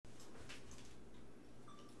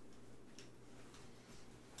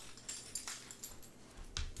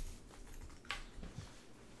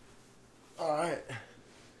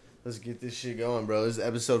Let's get this shit going, bro. This is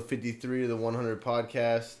episode 53 of the 100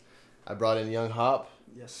 podcast. I brought in Young Hop.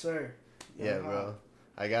 Yes, sir. Young Hop.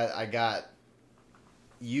 Bro.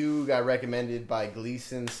 You got recommended by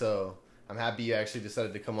Gleason, so I'm happy you actually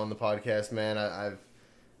decided to come on the podcast, man. I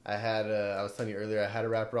was telling you earlier, I had a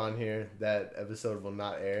rapper on here. That episode will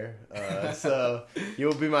not air. So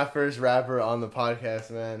you'll be my first rapper on the podcast,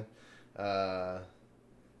 man.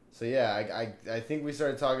 So yeah, I think we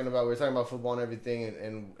were talking about football and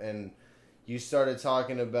everything, and you started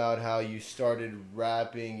talking about how you started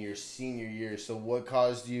rapping your senior year. So what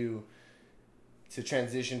caused you to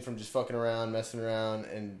transition from just fucking around, messing around,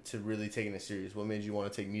 and to really taking it serious? What made you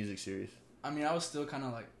want to take music serious? I mean, I was still kind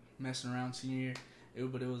of like messing around senior year,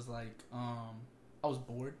 but it was like I was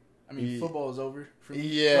bored. I mean, football was over for me.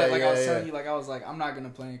 Yeah, I was telling you, I was like, I'm not gonna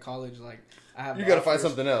play in college. Like, I have. You gotta find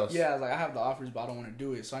something else. Yeah, I have the offers, but I don't want to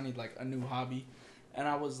do it. So I need like a new hobby. And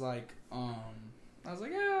I was like, I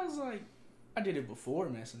did it before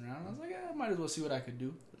messing around. I was like, yeah, I might as well see what I could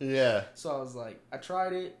do. Yeah. So I was like, I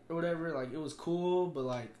tried it or whatever. Like, it was cool, but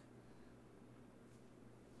like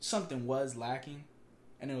something was lacking,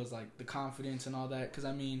 and it was like the confidence and all that. Because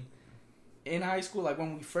I mean, in high school, like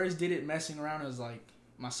when we first did it, messing around, it was like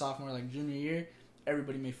my sophomore, like junior year.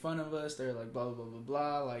 Everybody made fun of us. They were like, blah, blah, blah, blah,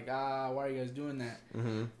 blah. Like, why are you guys doing that?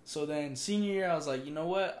 Mm-hmm. So then senior year, I was like, you know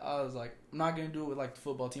what? I was like, I'm not going to do it with like the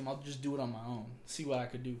football team. I'll just do it on my own. See what I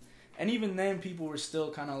could do. And even then, people were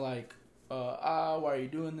still kind of like, why are you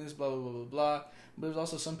doing this? Blah, blah, blah, blah, blah. But there's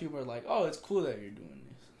also some people who are like, oh, it's cool that you're doing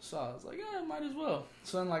this. So I was like, yeah, might as well.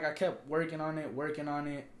 So then like I kept working on it.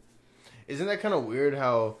 Isn't that kind of weird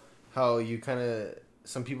how you kind of,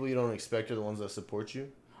 some people you don't expect are the ones that support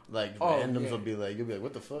you? Like randoms will be like, you'll be like,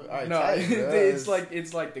 what the fuck? All right, no, it's like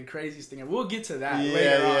the craziest thing. We'll get to that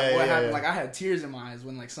later on. What happened? Like I had tears in my eyes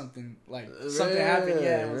when like something happened.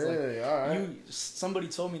 Yeah, it was like all right. Somebody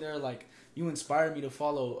told me they're like, you inspired me to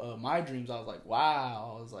follow my dreams. I was like,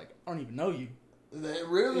 wow. I was like, I don't even know you.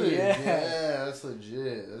 Really? Yeah, that's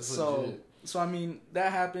legit. So I mean,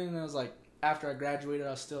 that happened. And it was like after I graduated,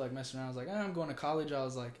 I was still like messing around. I was like, I'm going to college. I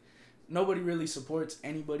was like, nobody really supports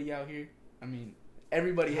anybody out here. I mean,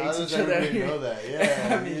 everybody hates each other. How does everybody know that?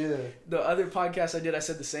 Yeah. I mean, the other podcast I did, I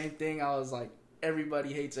said the same thing. I was like,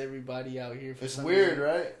 everybody hates everybody out here. It's weird,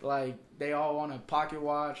 right? Like, they all want to pocket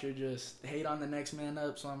watch or just hate on the next man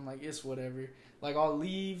up. So I'm like, it's whatever. Like, I'll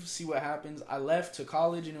leave, see what happens. I left to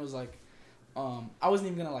college, and it was like, I wasn't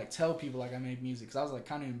even going to, like, tell people, like, I made music. Because I was, like,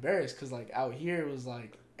 kind of embarrassed. Because, like, out here, it was,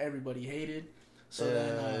 like, everybody hated. So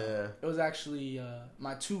then it was actually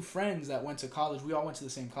my two friends that went to college. We all went to the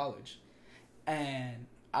same college. And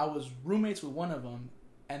I was roommates with one of them,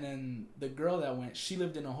 and then the girl that went, she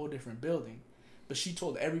lived in a whole different building. But she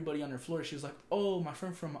told everybody on her floor, she was like, oh, my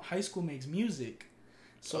friend from high school makes music.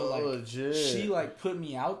 So, legit. She, like, put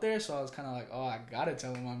me out there, so I was kind of like, oh, I gotta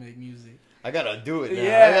tell him I make music. I gotta do it now.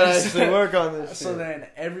 Yeah. I gotta actually work on this So shit. Then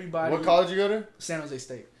everybody... What college you go to? San Jose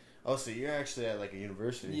State. Oh, so you're actually at, like, a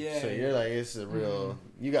university. Yeah. So you're, like, it's a real...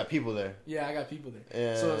 You got people there. Yeah, I got people there.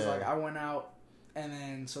 Yeah. So it's like, I went out, and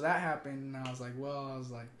then, so that happened, and I was like,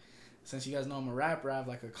 since you guys know I'm a rapper, I have,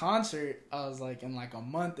 like, a concert. I was, like, in, like, a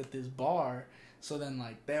month at this bar. So then,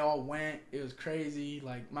 like, they all went. It was crazy.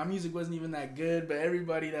 Like, my music wasn't even that good, but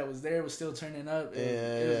everybody that was there was still turning up.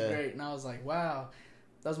 It was great. And I was like, wow.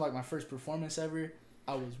 That was, like, my first performance ever.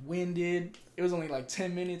 I was winded. It was only, like,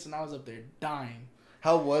 10 minutes, and I was up there dying.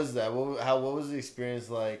 How was that? What was the experience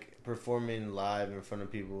like performing live in front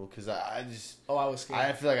of people? Because I just... Oh, I was scared.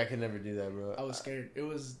 I feel like I could never do that, bro. I was scared. It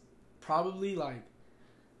was probably, like...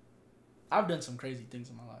 I've done some crazy things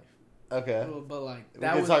in my life. Okay. But like we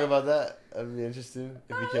can talk about that. I'd be interested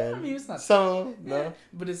if you can. I mean, it's not some. No. Yeah,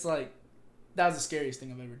 but it's like that was the scariest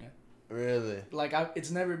thing I've ever done. Really? Like it's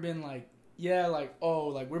never been like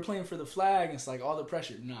we're playing for the flag. And it's like all the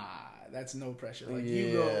pressure. Nah, that's no pressure. Like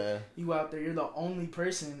you go out there. You're the only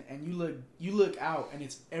person, and you look out, and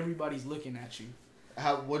it's everybody's looking at you.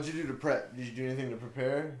 What'd you do to prep? Did you do anything to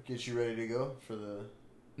prepare? Get you ready to go for the?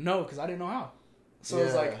 No, because I didn't know how. So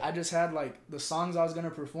it's like I just had like the songs I was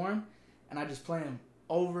gonna perform. And I just play them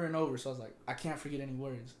over and over. So I was like, I can't forget any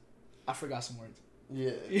words. I forgot some words.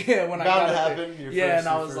 Yeah. Yeah, when I got it happened. And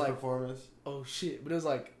I was like, performance. Oh shit! But it was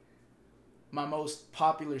like my most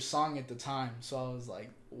popular song at the time. So I was like,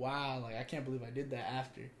 wow, like I can't believe I did that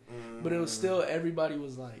after. But it was still everybody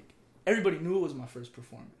knew it was my first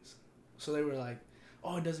performance. So they were like,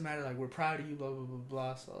 oh, it doesn't matter. Like we're proud of you. Blah blah blah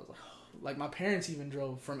blah. So I was like, oh. Like my parents even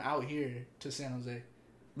drove from out here to San Jose.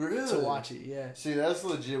 Really? To watch it, yeah. See, that's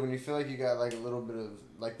legit. When you feel like you got like a little bit of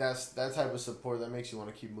like that type of support that makes you want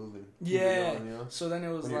to keep moving. Keep it going, you know? So then it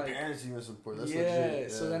was when like your parents even support. That's legit. Yeah.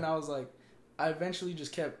 So then I was like, I eventually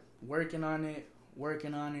just kept working on it.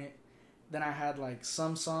 Then I had like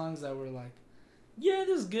some songs that were like, yeah,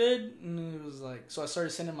 this is good. And it was like, so I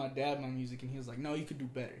started sending my dad my music, and he was like, no, you could do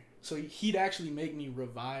better. So he'd actually make me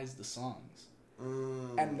revise the songs.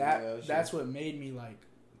 And that's what made me like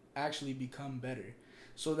actually become better.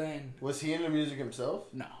 So then, was he into music himself?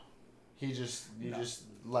 No. He just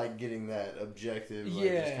like getting that objective. Like,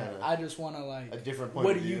 yeah, I just want to like a different point.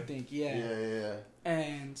 What of do view. you think? Yeah. Yeah.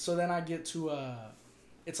 And so then I get to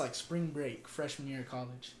it's like spring break, freshman year of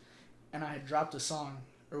college, and I had dropped a song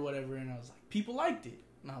or whatever, and I was like, people liked it,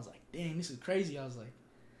 and I was like, dang, this is crazy. I was like,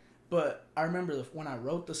 but I remember when I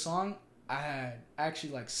wrote the song, I had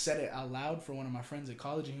actually like said it out loud for one of my friends at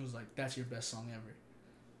college, and he was like, "That's your best song ever."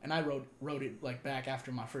 And I wrote it like back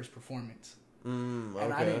after my first performance, and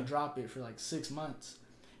I didn't drop it for like 6 months,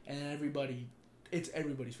 and it's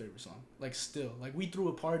everybody's favorite song. Like still, like we threw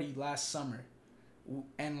a party last summer,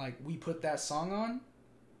 and like we put that song on,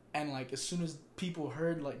 and like as soon as people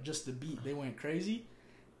heard like just the beat, they went crazy,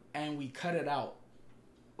 and we cut it out.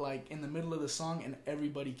 Like in the middle of the song, and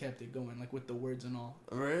everybody kept it going, like with the words and all.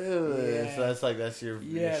 Really? Yeah. So that's your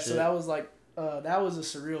yeah. Your so that was like that was a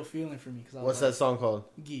surreal feeling for me. What's that song called?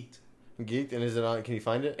 Geeked. Geeked, and is it on? Can you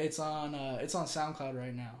find it? It's on SoundCloud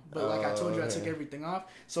right now. But like I told you, I took everything off,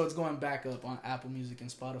 so it's going back up on Apple Music and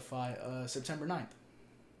Spotify September 9th.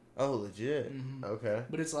 Oh, legit. Mm-hmm. Okay.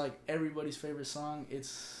 But it's like everybody's favorite song.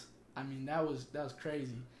 That was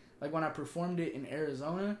crazy. Like when I performed it in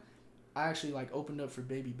Arizona, I actually like opened up for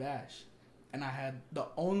Baby Bash, and I had the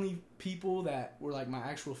only people that were like my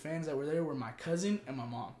actual fans that were there were my cousin and my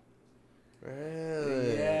mom.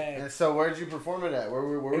 Really? Yeah. And so where'd you perform it at? Where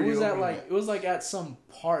were you? It was like at some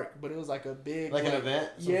park, but it was like a big like an event.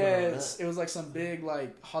 Yes, it was like some big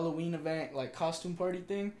like Halloween event, like costume party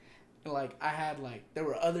thing. And like I had like there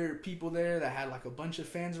were other people there that had like a bunch of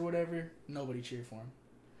fans or whatever. Nobody cheered for him.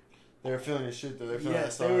 They were feeling your shit though.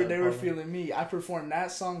 They were feeling me. I performed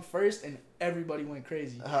that song first, and everybody went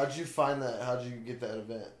crazy. How'd you find that? How'd you get that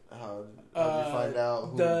event? How'd you find out?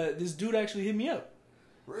 Who... This dude actually hit me up.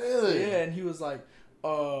 Really? Yeah, and he was like,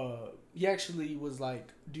 he actually was like,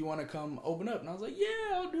 "Do you want to come open up?" And I was like,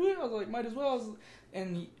 "Yeah, I'll do it." I was like, "Might as well."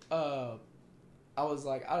 I was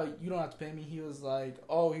like, "You don't have to pay me." He was like,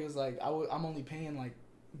 I'm only paying like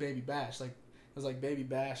Baby Bash. Like it was like Baby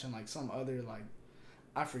Bash and like some other like.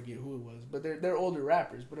 I forget who it was, but they're older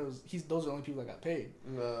rappers. But those are the only people that got paid.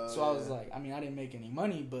 So I was like, I mean, I didn't make any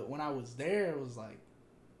money, but when I was there, it was like,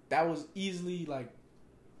 that was easily like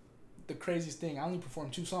the craziest thing. I only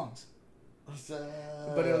performed 2 songs,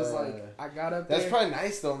 but it was like I got up there. That's probably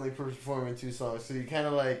nice to only performing 2 songs. So you kind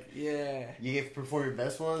of like you get to perform your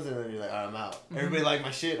best ones, and then you're like, all right, I'm out. Mm-hmm. Everybody like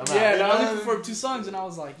my shit. I'm out. Yeah, I only performed 2 songs, and I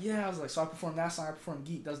was like, so I performed that song. I performed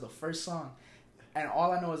Geek. That was the first song. And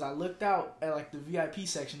all I know is I looked out at like the VIP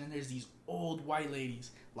section, and there's these old white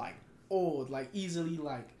ladies, like old, like easily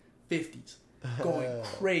like 50s, going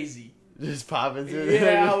crazy, just popping to it.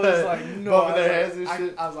 Yeah, I was like, no,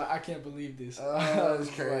 I was like, I can't believe this. That's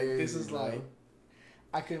crazy. Like, this is like,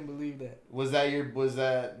 I couldn't believe that. Was that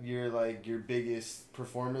your like your biggest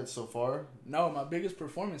performance so far? No, my biggest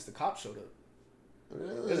performance, the cops showed up.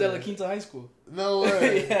 Really? It was at La Quinta High School. No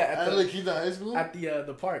way. Yeah, at La Quinta High School. At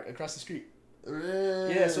the park across the street.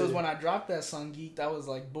 Really? Yeah, so it was when I dropped that song, Geeked. I was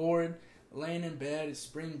like bored, laying in bed. It's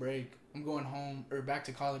spring break. I'm going home or back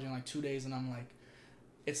to college in like 2 days, and I'm like,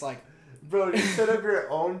 it's like, bro, you set up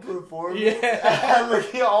your own performance. Yeah.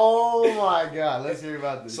 Oh my god, let's hear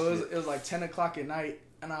about this. So it was like 10 o'clock at night,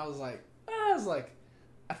 and I was like,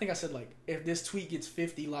 I think I said like, if this tweet gets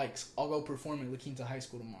 50 likes, I'll go perform at La Quinta High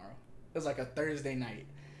School tomorrow. It was like a Thursday night.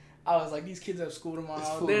 I was like, these kids have school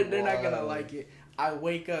tomorrow. They're not gonna like it. I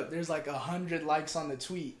wake up, there's like 100 likes on the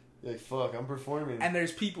tweet. You're like, fuck, I'm performing. And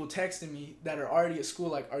there's people texting me that are already at school,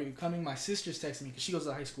 like, are you coming? My sister's texting me because she goes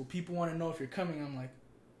to high school. People want to know if you're coming. I'm like,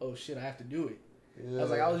 oh shit, I have to do it. Yeah. I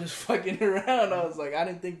was like, I was just fucking around. I was like, I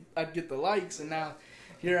didn't think I'd get the likes, and now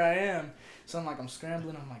here I am. So I'm like, I'm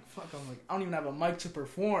scrambling. I'm like, fuck. I'm like, I don't even have a mic to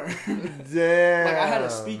perform. Damn. Like I had a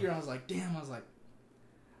speaker. And I was like, damn. I was like,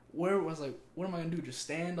 what am I gonna do? Just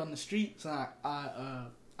stand on the street? So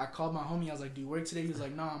I called my homie. I was like, do you work today? He was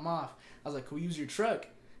like, no, I'm off. I was like, can we use your truck?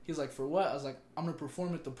 He was like, for what? I was like, I'm going to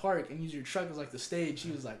perform at the park and use your truck as like the stage. He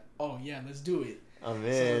was like, oh yeah, let's do it. I'm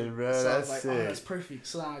in, bro. So that's I was like, sick. oh, that's perfect.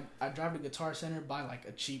 So I drive to Guitar Center, buy like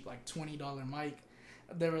a cheap like $20 mic.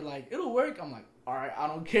 They were like, it'll work. I'm like, all right, I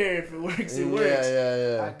don't care if it works. It works.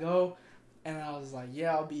 Yeah. I go, and I was like,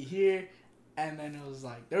 yeah, I'll be here. And then it was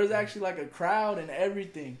like, there was actually like a crowd and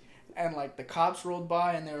everything. And like the cops rolled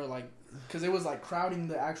by, and they were like, because it was like crowding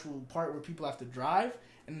the actual part where people have to drive,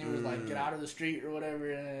 and they were like, get out of the street or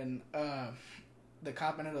whatever. And the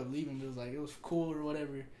cop ended up leaving. But it was like, it was cool or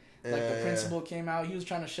whatever. Like, the principal came out. He was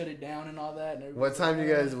trying to shut it down and all that. And what time did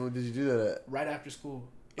you do that at? Right after school.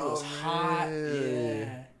 It was hot. Really?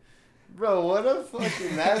 Yeah. Bro, what a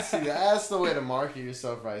fucking that's the way to market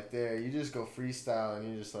yourself right there. You just go freestyle and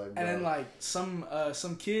you're just like, bro. And then like some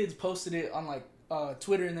kids posted it on like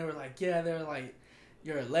Twitter, and they were like,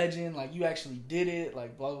 you're a legend, like you actually did it,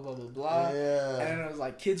 like blah blah blah blah blah. Yeah. And then it was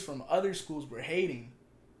like kids from other schools were hating.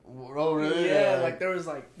 Oh really? Yeah, like there's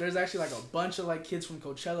actually like a bunch of like kids from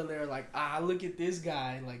Coachella. They're like, look at this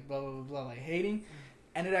guy, like blah blah blah blah, like hating,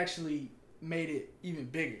 and it actually made it even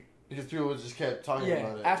bigger. Because people just kept talking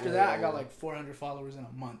about it. After that, I got like 400 followers in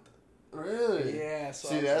a month. Really? Yeah. So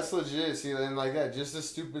see, that's legit. See, and like that, just a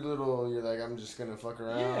stupid little, you're like, I'm just going to fuck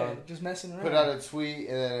around. Yeah, just messing around. Put out a tweet,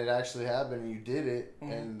 and then it actually happened, and you did it,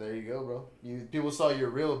 and there you go, bro. People saw you're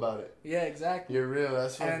real about it. Yeah, exactly. You're real,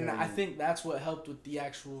 that's fucking... And I think that's what helped with the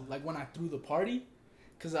actual, like, when I threw the party,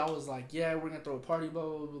 because I was like, yeah, we're going to throw a party, blah,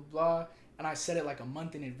 blah, blah, blah, and I said it like a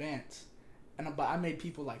month in advance. But I made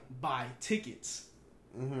people, like, buy tickets.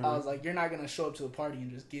 Mm-hmm. I was like, you're not going to show up to the party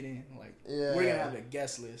and just get in. Like, we're going to have a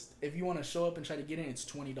guest list. If you want to show up and try to get in, it's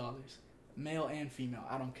 $20. Male and female.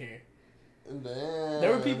 I don't care. Damn.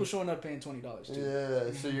 There were people showing up paying $20 too. Yeah,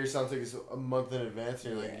 mm-hmm. So your sound ticket's a month in advance,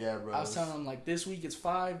 and you're like, yeah, bro. I was telling them, like, this week it's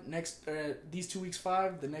 5, these 2 weeks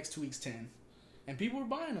 5, the next 2 weeks 10. And people were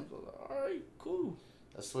buying them. So I was like, all right, cool.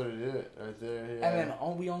 That's what it did right there. Yeah. And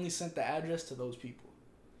then we only sent the address to those people.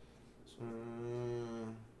 So.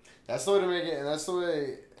 That's the way to make it, and that's the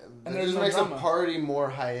way. And it just makes a party more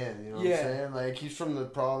high end. You know what I'm saying? Like, it keeps from the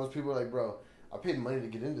problems. People are like, bro, I paid money to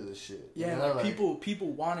get into this shit. Yeah, you know? like people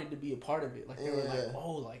wanted to be a part of it. Like, they were like,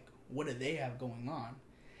 oh, like, what do they have going on?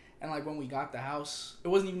 And like when we got the house, it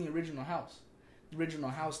wasn't even the original house. The original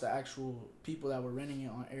house, the actual people that were renting it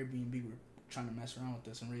on Airbnb were trying to mess around with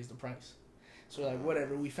us and raise the price. So like,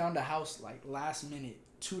 whatever. We found a house like last minute,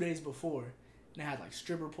 2 days before, and it had like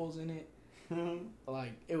stripper poles in it.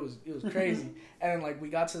 Like it was crazy. And then like we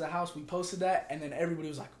got to the house, we posted that, and then everybody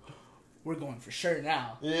was like, we're going for sure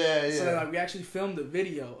now. Yeah. So then like we actually filmed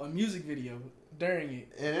a music video during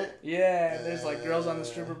it. In it? Yeah, there's like girls on the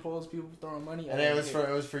stripper poles, people throwing money at it. And it was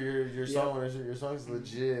for your song. Your song's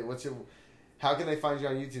legit. How can they find you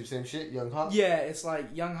on YouTube? Same shit, Young Hop? Yeah, it's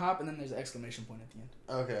like Young Hop, and then there's an exclamation point at the end.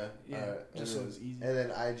 Okay. Yeah, right. Just so it's easy. And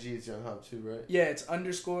then IG, it's Young Hop too, right? Yeah, it's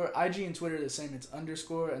underscore. IG and Twitter are the same. It's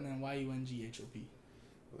underscore and then YUNGHOP.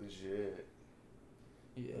 Legit.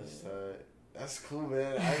 Yeah. That's cool,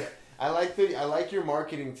 man. I like your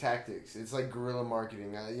marketing tactics. It's like guerrilla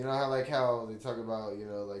marketing. You know how they talk about, you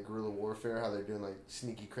know, like guerrilla warfare, how they're doing like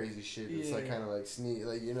sneaky crazy shit. It's like kind of like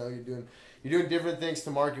like, you know, you're doing different things to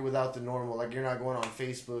market without the normal. Like you're not going on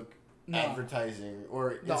Facebook advertising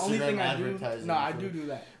or the Instagram only thing advertising. I do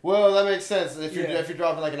that. Well, that makes sense if you're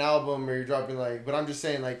dropping like an album or you're dropping like, but I'm just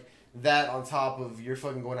saying like that on top of you're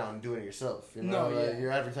fucking going out and doing it yourself. You know,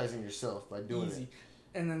 you're advertising yourself by doing it.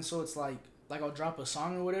 And then so it's like I'll drop a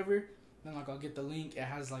song or whatever, then like I'll get the link. It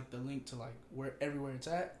has like the link to like everywhere it's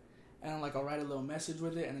at, and then like I'll write a little message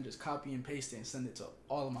with it, and then just copy and paste it and send it to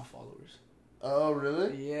all of my followers. Oh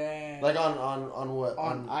really? Yeah. Like on what?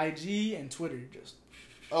 On IG and Twitter, just.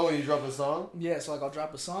 Oh, when you drop a song? Yeah, so like I'll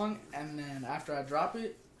drop a song, and then after I drop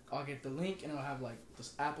it, I'll get the link, and it'll have like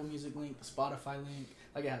this Apple Music link, the Spotify link.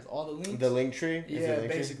 Like it has all the links. The link tree? Yeah,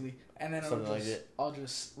 basically. And then I'll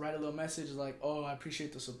just write a little message like, oh, I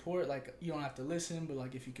appreciate the support. Like, you don't have to listen, but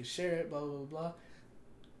like if you could share it, blah, blah, blah, blah.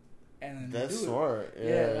 And then that's smart.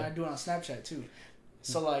 Yeah, and I do it on Snapchat too.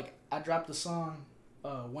 So like I dropped the song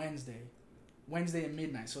Wednesday at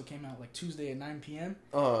midnight. So it came out like Tuesday at 9 p.m.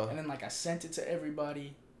 And then like I sent it to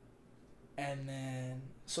everybody. And then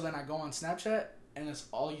I go on Snapchat, and it's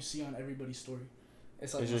all you see on everybody's story.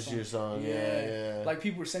 It's like just your song. Yeah. Like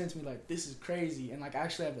people were sending to me like, this is crazy. And like I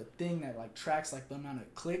actually have a thing that like tracks like the amount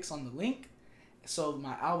of clicks on the link. So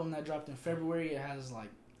my album that dropped in February, it has like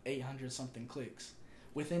 800 something clicks.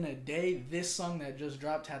 Within a day, this song that just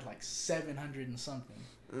dropped had like 700 and something.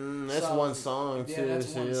 That's one song too. Yeah, that's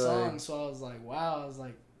one song. So I was like, wow. I was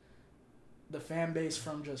like, the fan base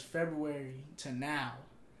from just February to now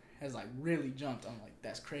has like really jumped. I'm like,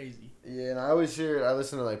 that's crazy. Yeah, and I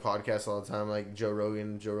listen to like podcasts all the time, like Joe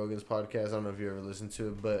Rogan's podcast. I don't know if you ever listened to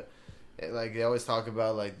it, but like they always talk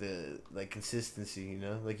about like the like consistency, you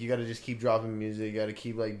know? Like you got to just keep dropping music, you got to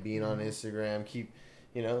keep like being on Instagram, keep,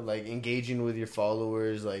 you know, like engaging with your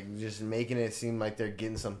followers, like just making it seem like they're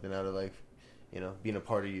getting something out of like, you know, being a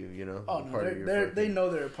part of you, you know? Oh, no, they know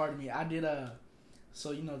they're a part of me. I did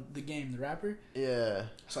so, you know, The Game, the rapper? Yeah.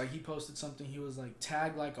 So, like, he posted something. He was, like,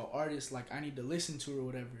 tag, like, an artist, like, I need to listen to or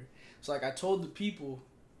whatever. So, like, I told the people,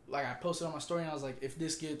 like I posted on my story and I was like, if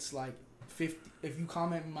this gets like 50, if you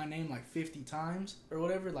comment my name like 50 times or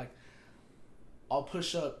whatever, like I'll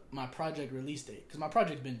push up my project release date because my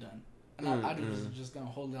project's been done, and I was just gonna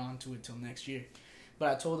hold on to it till next year. But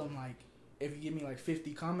I told them like, if you give me like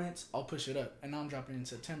 50 comments, I'll push it up, and now I'm dropping it in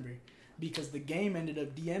September because the game ended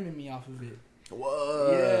up DMing me off of it.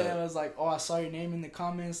 What? Yeah, I was like, oh, I saw your name in the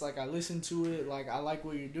comments. Like, I listened to it. Like, I like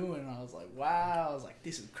what you're doing. And I was like, wow. I was like,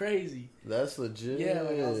 this is crazy. That's legit. Yeah,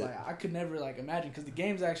 like, I was like, I could never, like, imagine. Because the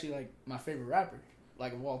game's actually, like, my favorite rapper,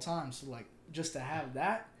 like, of all time. So, like, just to have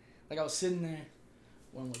that, like, I was sitting there.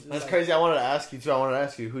 When was it? That's like, crazy. I wanted to ask you, too. I wanted to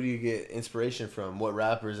ask you, who do you get inspiration from? What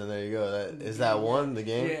rappers? And there you go. Is that one, the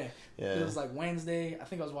game? Yeah. It was, like, Wednesday. I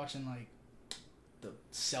think I was watching, like, the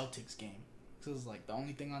Celtics game. It was like the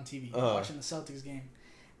only thing on TV. Watching the Celtics game,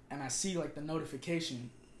 and I see like the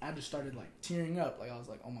notification. I just started like tearing up. Like I was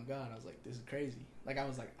like, oh my god. I was like, this is crazy. Like I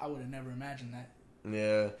was like, I would have never imagined that.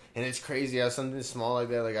 Yeah, and it's crazy how something small like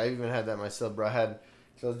that. Like I even had that myself, bro.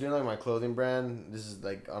 So I was doing like my clothing brand. This is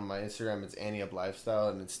like on my Instagram. It's Annie Up Lifestyle,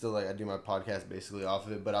 and it's still like I do my podcast basically off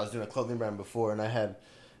of it. But I was doing a clothing brand before, and I had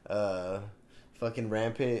fucking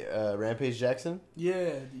Rampage Jackson.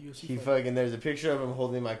 Yeah, he fucking. There's a picture of him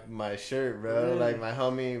holding my shirt, bro. Really? Like my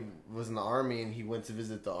homie was in the army and he went to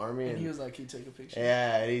visit the army and he was like, "Can you take a picture?"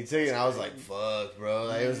 Yeah, and he took it. And I was like, "Fuck, bro!"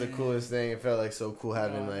 Like it was the coolest thing. It felt like so cool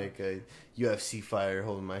having like a UFC fighter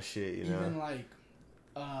holding my shit. You know, even like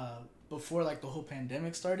before like the whole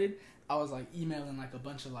pandemic started, I was like emailing like a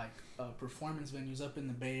bunch of like performance venues up in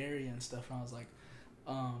the Bay Area and stuff, and I was like,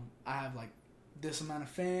 I have like this amount of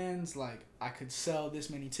fans, like I could sell this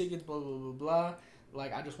many tickets, blah blah blah blah.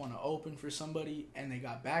 Like I just want to open for somebody, and they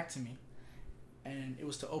got back to me, and it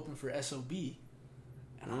was to open for SOB,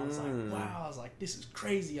 and I was like, wow, I was like, this is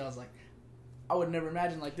crazy. I was like, I would never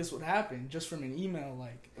imagine like this would happen just from an email,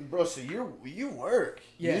 like. Bro, so you work,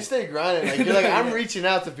 yeah. You stay grinding, like you're like I'm reaching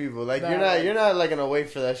out to people, like you're not like gonna wait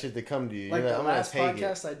for that shit to come to you. Like you're the I'm last gonna take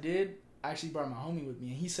podcast I did, I actually brought my homie with me,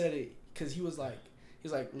 and he said it because he was like,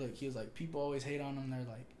 look, he was like, people always hate on him. They're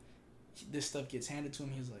like, this stuff gets handed to him.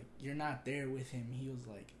 He was like, you're not there with him. He was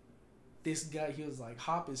like, this guy, he was like,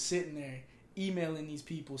 Hop is sitting there emailing these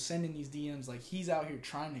people, sending these DMs. Like, he's out here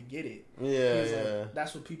trying to get it. Yeah, like,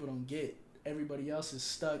 that's what people don't get. Everybody else is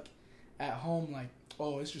stuck at home like,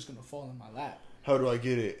 oh, it's just going to fall in my lap. How do I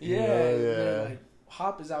get it? Yeah. Like,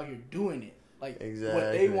 Hop is out here doing it. Like, exactly.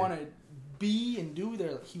 What they want to be and do,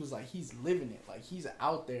 he was like, he's living it. Like, he's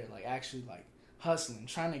out there, like, actually, like, hustling,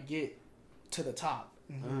 trying to get to the top.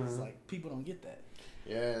 And he was like, people don't get that.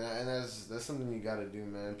 Yeah, and that's something you gotta do,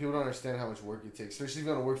 man. People don't understand how much work it takes, especially if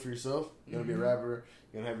you want to work for yourself. You want to be a rapper.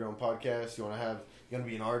 You want to have your own podcast. You want to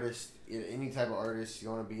be an artist, any type of artist. You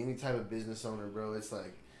want to be any type of business owner, bro. It's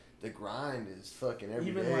like the grind is fucking every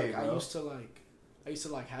Even day, like bro. I used to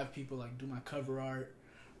like have people like do my cover art,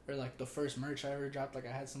 or like the first merch I ever dropped. Like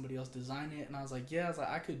I had somebody else design it, and I was like, yeah,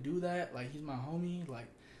 I could do that. Like he's my homie. Like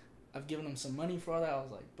I've given him some money for all that. I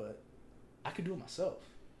was like, but I could do it myself.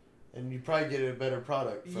 And you probably get a better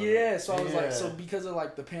product. Yeah, so I was like, so because of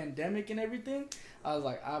like the pandemic and everything, I was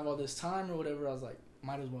like, I have all this time or whatever. I was like,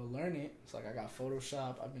 might as well learn it. It's like I got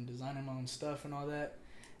Photoshop. I've been designing my own stuff and all that.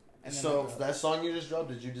 And then so that song you just dropped,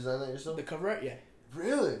 did you design that yourself? The cover art, yeah.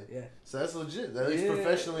 Really? Yeah. So that's legit. That is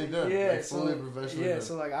professionally done. Yeah, like fully professionally done. Yeah,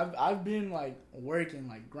 so like I've been like working,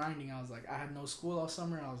 like grinding. I was like, I had no school all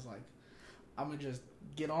summer. I was like, I'm gonna just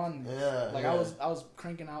get on this. Yeah. Like I was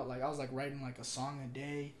cranking out, like I was like writing like a song a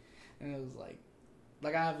day, and it was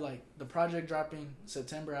like I have like the project dropping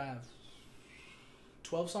September. I have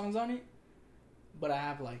 12 songs on it, but I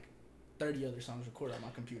have like 30 other songs recorded on my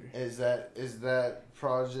computer. Is that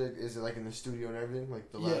project? Is it like in the studio and everything?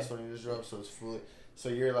 Like the last one you just dropped, so it's fully. So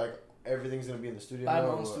you're like everything's gonna be in the studio. I have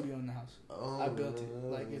my own studio in the house. Oh, I built it.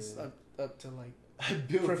 Like it's up to like. I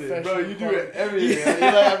built it, bro. You do it everything.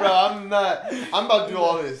 You're like, bro, I'm about to do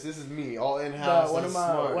all this. This is me, all in house. One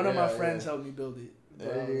of my friends helped me build it.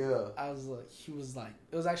 There you go. I was like, he was like,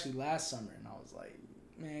 it was actually last summer, and I was like,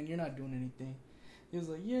 man, you're not doing anything. He was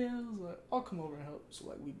like, yeah. I was like, I'll come over and help. So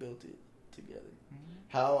like, we built it together.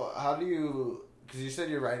 How do you? Because you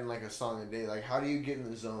said you're writing like a song a day. Like, how do you get in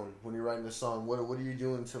the zone when you're writing a song? What are you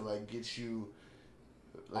doing to like get you?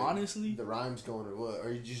 Like, honestly, the rhymes going or what?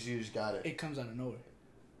 Or you just got it? It comes out of nowhere.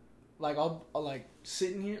 Like I'll like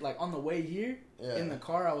sitting here, like on the way here in the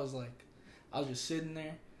car, I was just sitting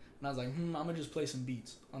there, and I was like, I'm gonna just play some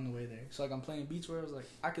beats on the way there. So like I'm playing beats where I was like,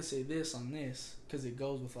 I could say this on this because it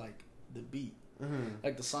goes with like the beat. Mm-hmm.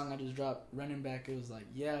 Like the song I just dropped, Running Back, it was like,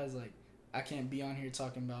 I was like, I can't be on here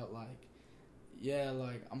talking about like,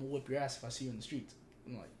 like I'm gonna whip your ass if I see you in the streets.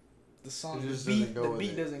 I'm like, the song, the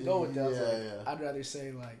beat doesn't go with that. I was like, I'd rather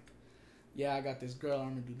say like, yeah, I got this girl, I'm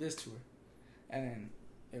gonna do this to her. And then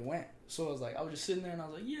it went. So I was like, I was just sitting there and I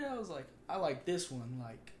was like, yeah, I was like, I like this one.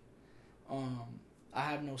 Like, I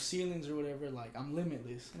have no ceilings or whatever. Like, I'm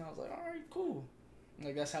limitless. And I was like, all right, cool.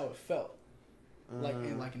 Like, that's how it felt. Like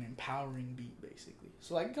an empowering beat, basically.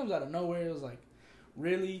 So, like, it comes out of nowhere. It was like,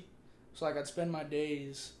 really? So, like, I'd spend my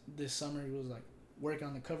days this summer, it was like, working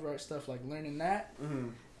on the cover art stuff, like, learning that. Mm-hmm.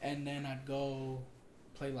 And then I'd go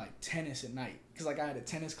play, like, tennis at night. Because, like, I had a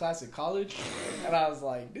tennis class at college. And I was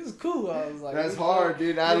like, this is cool. I was like, that's hard,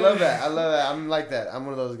 dude. I love that. I'm like that. I'm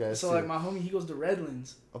one of those guys, so, too. Like, my homie, he goes to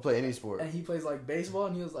Redlands. I'll play any sport. And he plays, like, baseball.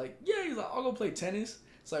 And he was like, yeah, he's like, I'll go play tennis.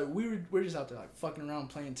 So like, we're just out there like fucking around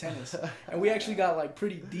playing tennis, and we actually got like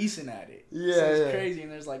pretty decent at it. Yeah, so it's crazy.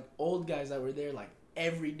 And there's like old guys that were there like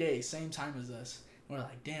every day, same time as us. And we're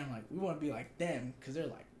like, damn, like we want to be like them because they're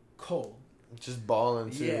like cold, just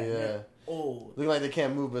balling too. Yeah, old, looking like they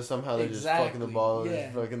can't move, but somehow they're just fucking the ball,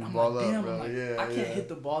 just fucking the ball like, up, damn, bro. Like, yeah, I can't hit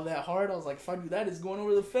the ball that hard. I was like, if I do that, it's going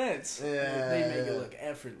over the fence. Yeah, they make it look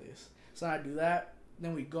effortless. So I do that.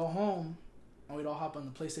 Then we go home, and we'd all hop on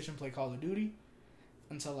the PlayStation, play Call of Duty.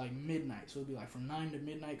 Until like midnight, so it'd be like from 9 to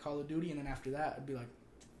midnight Call of Duty, and then after that, I'd be like,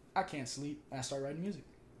 I can't sleep, and I start writing music.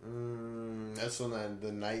 That's when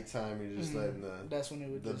the nighttime you're just letting that's when it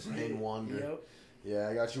would the just brain wander. Yep. Yeah,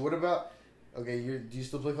 I got you. What about? Okay, do you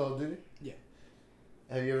still play Call of Duty? Yeah.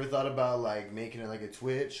 Have you ever thought about like making it like a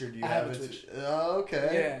Twitch, or do you have a Twitch? Oh, okay.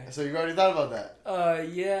 Yeah. So you've already thought about that?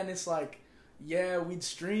 Yeah, and it's like, yeah, we'd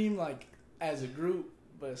stream like as a group,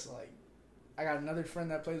 but it's like. I got another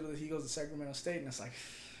friend that plays with us. He goes to Sacramento State, and it's like,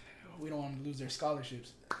 we don't want them to lose their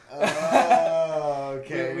scholarships. Oh,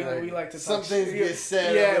 okay. we like to talk some things get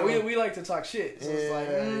said. Yeah, we like to talk shit. So it's like,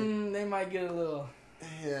 they might get a little.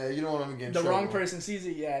 Yeah, you don't want them to get in the trouble. wrong person sees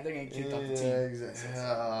it. Yeah, they're gonna get kicked off the team. Yeah, exactly.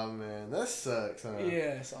 Oh man, that sucks. Huh?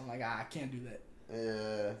 Yeah, so I'm like, I can't do that.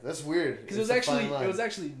 Yeah, that's weird. Because it was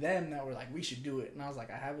actually them that were like, we should do it, and I was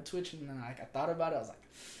like, I have a Twitch, and then I thought about it. I was like,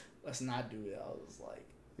 let's not do it. I was like.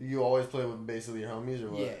 You always play with basically your homies or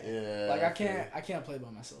what? Yeah. Like I can't play by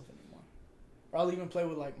myself anymore. Or I'll even play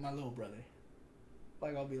with like my little brother.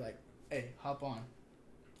 Like I'll be like, hey, hop on.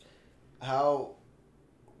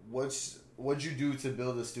 What'd you do to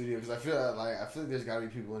build a studio? Because I feel like there's gotta be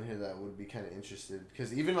people in here that would be kind of interested.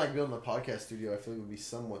 Because even like building a podcast studio, I feel like would be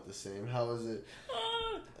somewhat the same. How is it?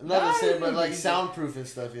 Not the same, but like soundproof and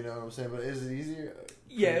stuff. You know what I'm saying? But is it easier?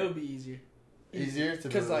 Yeah, it would be easier. Easier to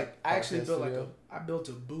because like I actually built studio? I built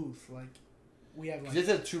a booth. Like we have like you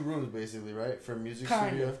have 2 rooms basically, right, for a music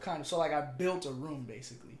studio. Kind of. So like I built a room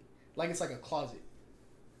basically, like it's like a closet.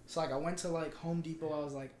 So like I went to like Home Depot. I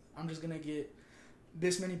was like, I'm just gonna get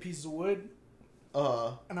this many pieces of wood,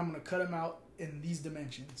 and I'm gonna cut them out in these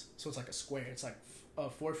dimensions. So it's like a square. It's like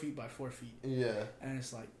 4 feet by 4 feet. Yeah. And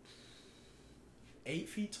it's like 8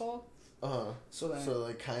 feet tall. So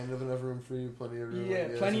like kind of enough room for you, plenty of room. Yeah,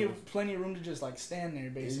 plenty of room to just like stand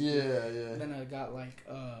there basically. Yeah. And then I got like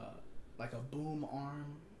a boom arm.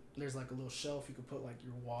 There's like a little shelf you could put like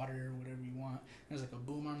your water or whatever you want. There's like a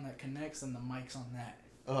boom arm that connects and the mic's on that.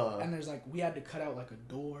 And there's like we had to cut out like a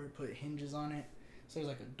door, put hinges on it. So there's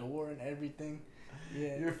like a door and everything.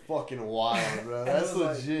 Yeah. You're fucking wild, bro. That's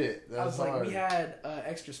legit. Like, I was hard. Like, we had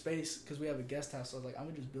extra space because we have a guest house. So I was like, I'm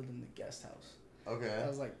gonna just build in the guest house. Okay. I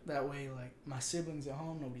was like, that way, like, my siblings at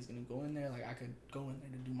home, nobody's gonna go in there. Like, I could go in there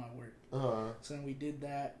to do my work. So then we did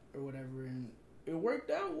that or whatever, and it worked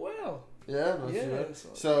out well. Yeah,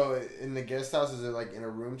 so in the guest house, is it like in a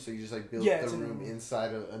room? So you just like built the room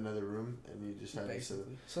inside of another room, and you just had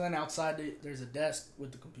basically. So then outside there's a desk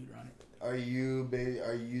with the computer on it. Are you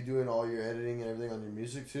doing all your editing and everything on your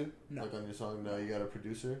music too? No. Like on your song? No, you got a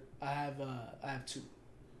producer. I have 2.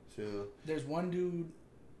 So there's one dude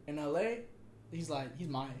in LA. He's my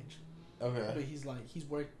age. Okay. But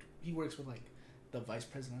he works with like the vice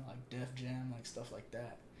president, like Def Jam, like stuff like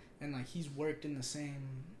that. And like he works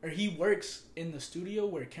in the studio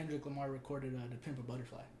where Kendrick Lamar recorded To Pimp a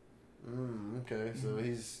Butterfly. Okay, so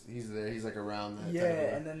he's there. He's like around that.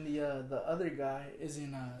 Yeah, and then the other guy is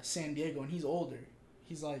in San Diego, and he's older.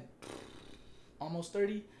 He's like almost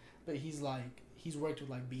 30, but he's worked with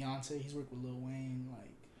like Beyonce. He's worked with Lil Wayne.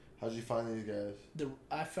 Like, how'd you find these guys?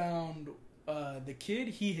 I found the kid.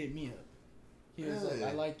 He hit me up. He was like,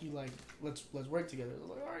 "I like you. Like, let's work together." I was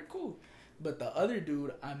like, "All right, cool." But the other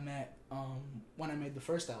dude I met when I made the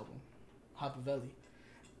first album, Hopavelli,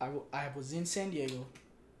 I was in San Diego,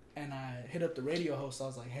 and I hit up the radio host. I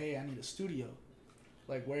was like, "Hey, I need a studio.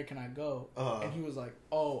 Like, where can I go?" And he was like,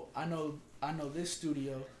 "Oh, I know this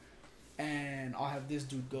studio, and I'll have this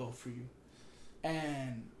dude go for you."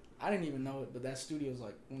 And I didn't even know it, but that studio is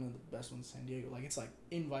like one of the best ones in San Diego. Like, it's like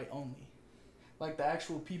invite only. like the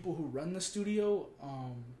actual people who run the studio,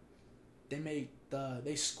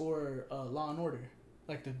 they score Law and Order,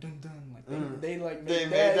 like the dun dun, like they like They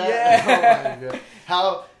made made that. Yeah. Oh my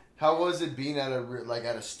god. How was it being at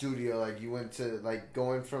a studio? Like you went to like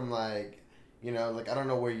going from like, you know, like I don't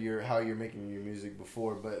know how you're making your music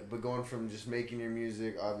before, but going from just making your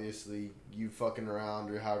music, obviously you fucking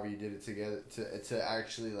around or however you did it together to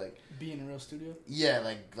actually like be in a real studio. Yeah,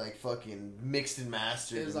 like fucking mixed and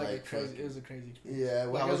mastered. It was and, like like a crazy. fucking, It was a crazy experience. Yeah.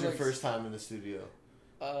 Well, Like, how was your like, first time in the studio?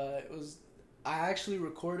 It was. I actually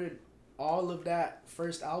recorded all of that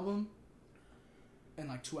first album in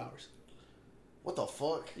like 2 hours. What the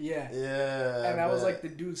fuck? Yeah. Yeah. And I was like, the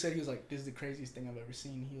dude said, he was like, this is the craziest thing I've ever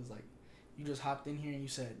seen. He was like, you just hopped in here and you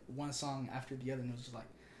said one song after the other and it was just like,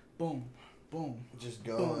 boom, boom, just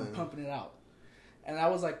going, boom, pumping it out. And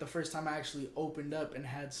that was like the first time I actually opened up and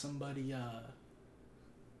had somebody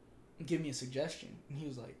give me a suggestion. And he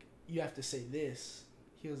was like, you have to say this.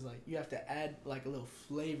 He was like, you have to add like a little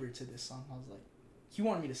flavor to this song. I was like, he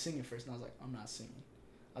wanted me to sing it first, and I was like, I'm not singing.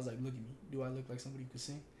 I was like, look at me. Do I look like somebody who could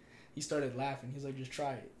sing? He started laughing. He's like, just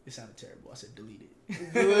try it. It sounded terrible. I said, delete it.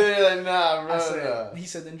 Like, nah, bro. He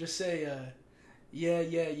said, then just say,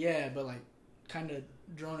 yeah, but like kind of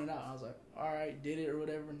drone it out. I was like, all right, did it or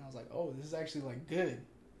whatever. And I was like, oh, this is actually like good.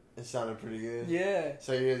 It sounded pretty good. Yeah.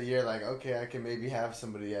 So you're like, okay, I can maybe have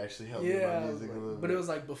somebody actually help me with my music a little bit. But it was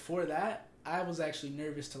like before that, I was actually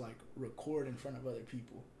nervous to like record in front of other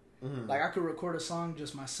people. Mm-hmm. Like I could record a song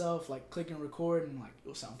just myself, like click and record, and like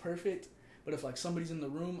it'll sound perfect. But if like somebody's in the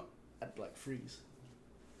room, I'd like freeze.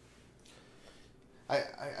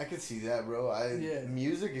 I could see that, bro. Yeah.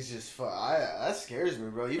 Music is just fun. That scares me,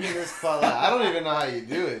 bro. Even this part, like, I don't even know how you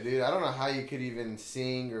do it, dude. I don't know how you could even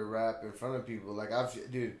sing or rap in front of people. Like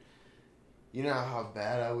dude, you know how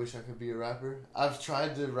bad I wish I could be a rapper? I've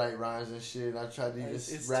tried to write rhymes and shit. I've tried to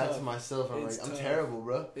just rap tough. to myself. I'm It's like, I'm tough. terrible,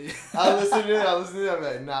 bro. I listen to it. I'm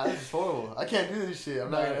like, nah, this is horrible. I can't do this shit.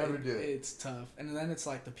 I'm not gonna ever do it. It's tough. And then it's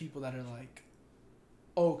like the people that are like,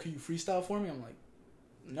 oh, can you freestyle for me? I'm like,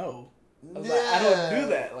 no. I was like, I don't do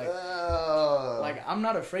that. Like I'm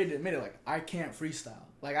not afraid to admit it. Like I can't freestyle.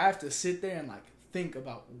 Like I have to sit there and like think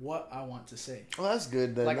about what I want to say. Well, that's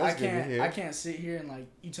good then. Like that's I good to hear. can't sit here and like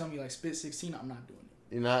you tell me like spit 16. I'm not doing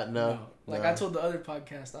it. You're not no. Like no. I told the other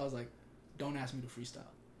podcast, I was like, don't ask me to freestyle.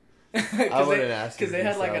 I wouldn't ask you because to they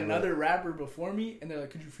had like freestyle, another rapper before me, and they're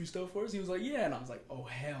like, "Could you freestyle for us?" He was like, "Yeah," and I was like, "Oh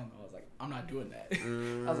hell no!" I was like, "I'm not doing that."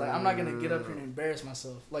 I was like, "I'm not gonna get up here and embarrass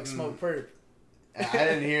myself like Smoke Perp." I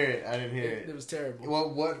didn't hear it. It was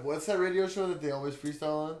terrible. What's that radio show that they always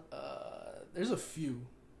freestyle on? There's a few.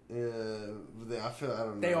 Yeah, I don't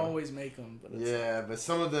know. They always make them, but it's but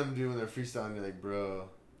some of them do when they're freestyling. You're like, bro,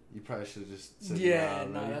 you probably should have just said no. You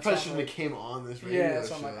That's probably why shouldn't I'm have came on this radio yeah, so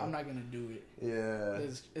show. I'm like, I'm not gonna do it. Yeah,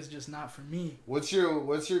 It's just not for me. What's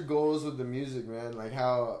your goals with the music, man? Like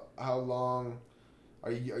how long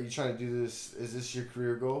are you trying to do this? Is this your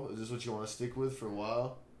career goal? Is this what you want to stick with for a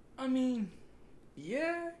while? I mean,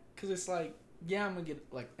 yeah, because it's like, yeah, I'm gonna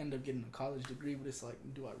end up getting a college degree, but it's like,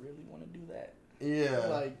 do I really want to do that? Yeah.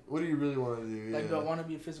 Like, what do you really want to do? Like, do I want to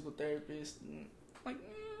be a physical therapist? Like,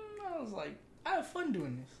 I was like, I have fun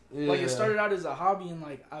doing this. Yeah. Like, it started out as a hobby, and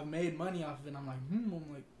like I've made money off of it. And I'm like, I'm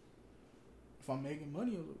like, if I'm making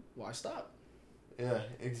money, why stop? Yeah,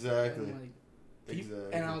 exactly. And, like,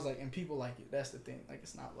 exactly. And I was like, and people like it. That's the thing. Like,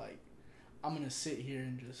 it's not like I'm gonna sit here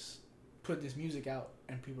and just put this music out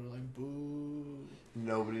and people are like, boo.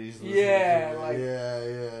 Nobody's listening. Yeah, to it. like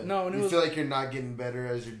yeah. No, and you feel like you're not getting better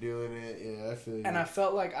as you're doing it. Yeah, I feel you. And I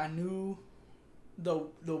felt like I knew the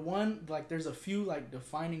one, like, there's a few like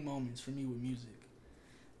defining moments for me with music.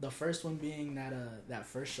 The first one being that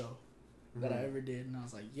first show that I ever did, and I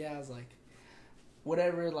was like,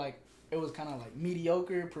 whatever, like it was kind of like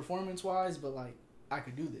mediocre performance wise, but like I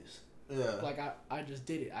could do this. Yeah. Like I just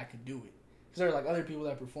did it. I could do it. Because there were like other people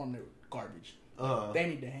that performed that were garbage. They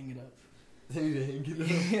need to hang it up. They need to hang it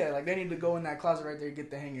up. Yeah, like they need to go in that closet right there,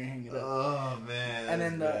 get the hanger, and hang it up. Oh man. And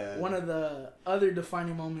then one of the other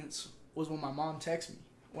defining moments was when my mom texted me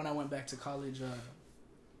when I went back to college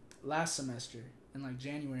last semester in like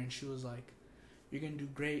January, and she was like, "You're gonna do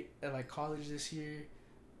great at like college this year,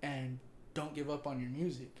 and don't give up on your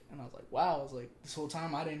music." And I was like, "Wow!" I was like, "This whole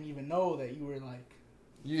time I didn't even know that you were like."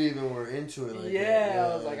 You even were into it, like yeah,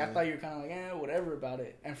 that. I was like, I thought you were kind of like, whatever about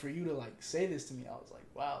it. And for you to like say this to me, I was like,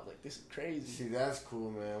 wow, I was like, this is crazy. See, that's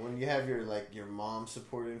cool, man. When you have your mom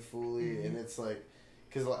supporting fully, and it's like,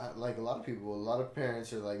 because like a lot of people, a lot of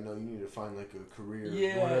parents are like, no, you need to find like a career,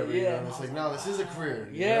 whatever. You know? And it's like, no, this is a career.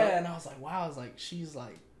 Yeah, you know? And I was like, wow. I was like, she's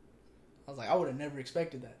like, I was like, I would have never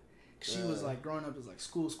expected that. She was like growing up as like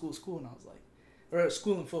school, and I was like, or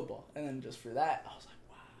school and football. And then just for that, I was like,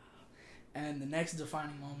 wow. And the next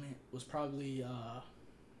defining moment was probably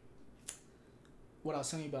what I was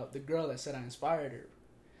telling you about, the girl that said I inspired her.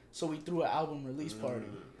 So we threw an album release party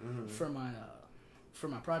for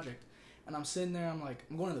my project. And I'm sitting there, I'm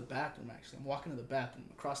going to the bathroom actually. I'm walking to the bathroom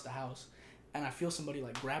across the house, and I feel somebody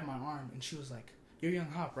like grab my arm, and she was like, "You're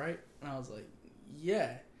Young Hop, right?" And I was like,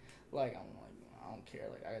 "Yeah." Like, I'm like, I don't care,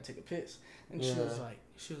 like I gotta take a piss. And she was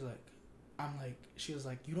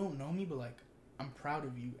like, "You don't know me, but like I'm proud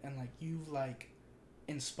of you, and like you've like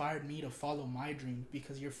inspired me to follow my dreams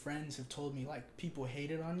because your friends have told me like people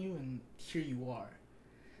hated on you, and here you are."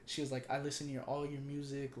 She was like, "I listen to all your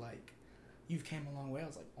music, like you've came a long way." I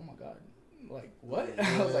was like, "Oh my God, like what?"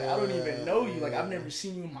 I was like, "I don't even know you. Like I've never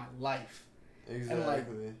seen you in my life." Exactly. And like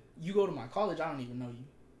you go to my college, I don't even know you.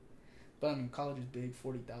 But I mean, college is big,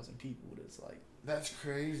 40,000 people. It's like that's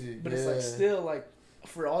crazy. But it's like still like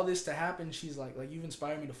for all this to happen, she's like you've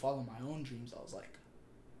inspired me to follow my own dreams. I was like,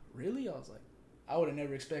 really? I was like, I would have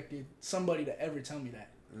never expected somebody to ever tell me that.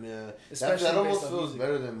 Yeah, especially that almost feels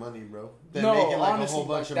better than money, bro. Than no, making like honestly, a whole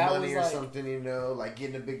bunch like, of money or like, something, you know, like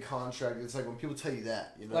getting a big contract. It's like when people tell you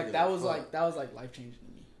that, you know, like that was like life changing to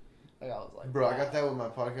me. Like I was like, bro, wow. I got that with my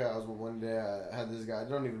podcast. I was with one day. I had this guy. I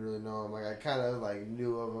don't even really know him. Like I kind of like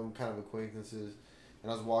knew of him, kind of acquaintances.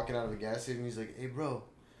 And I was walking out of a gas station. He's like, "Hey, bro."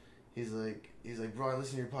 He's like, "Bro, I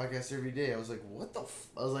listen to your podcast every day." I was like, "What the?"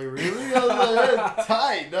 I was like, "Really?" I was like, "That's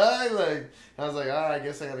tight, dog." Like, I was like, "All right, I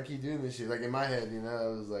guess I gotta keep doing this shit." Like in my head, you know, I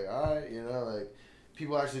was like, "All right," you know, like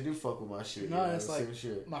people actually do fuck with my shit. No, you know, it's like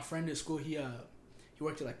shit. My friend at school. He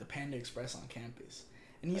worked at like the Panda Express on campus,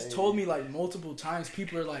 and he's told me like multiple times.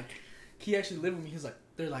 People are like, he actually lived with me. He's like,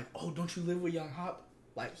 they're like, "Oh, don't you live with Young Hop?"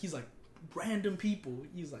 Like he's like, random people.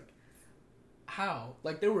 He's like, how?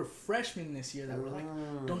 Like there were freshmen this year that were like,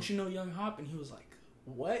 "Don't you know Young Hop?" And he was like,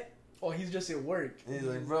 "What?" Oh, he's just at work. And he's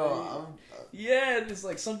like, "Bro, yeah, it's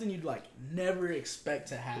like something you'd like never expect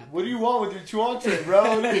to happen." What do you want with your Chuantre,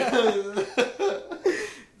 bro?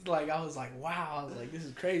 Like I was like, wow, I was like, this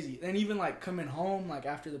is crazy. And even like coming home, like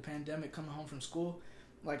after the pandemic, coming home from school,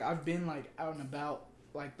 like I've been like out and about,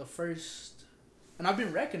 like the first, and I've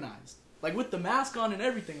been recognized, like with the mask on and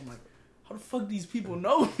everything. I'm like, how the fuck these people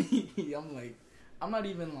know me? I'm like, I'm not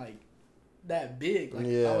even like that big. Like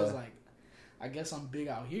I was like, I guess I'm big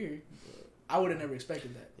out here. I would have never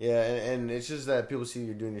expected that. Yeah, and it's just that people see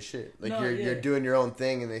you're doing your shit. Like you're doing your own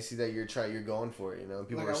thing, and they see that you're going for it. You know,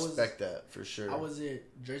 people like respect that for sure. I was at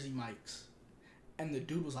Jersey Mike's, and the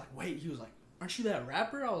dude was like, "Wait," he was like, "Aren't you that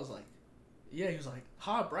rapper?" I was like, "Yeah." He was like,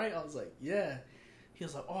 "Hop, right?" I was like, "Yeah." He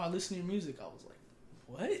was like, "Oh, I listen to your music." I was like,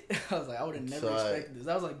 "What?" I was like, "I would have never expected this."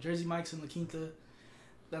 That was like Jersey Mike's in La Quinta,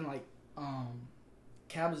 then like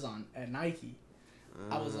Cabazon at Nike.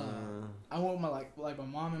 I was I went with my like my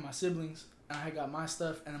mom and my siblings. And I got my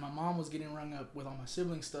stuff, and then my mom was getting rung up with all my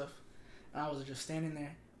siblings' stuff, and I was just standing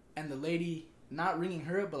there, and the lady, not ringing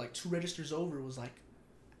her up, but like 2 registers over, was like,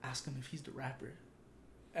 ask him if he's the rapper,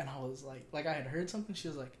 and I was like I had heard something. She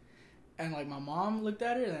was like, and like my mom looked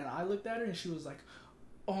at her, and then I looked at her, and she was like,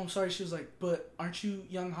 "Oh, I'm sorry." She was like, "But aren't you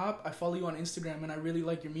Young Hop? I follow you on Instagram, and I really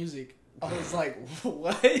like your music." I was like,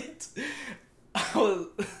 "What?" I was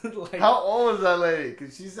like, how old was that lady?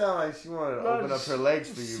 Because she sounded like she wanted to open up her legs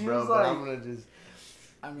for you, bro. But I'm gonna just.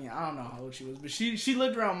 I mean, I don't know how old she was, but she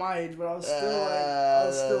looked around my age. But I was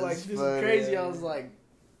still like, this is crazy. I was like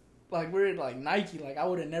we're at like Nike. Like I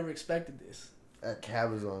would have never expected this. At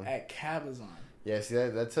Cabazon. Yeah, see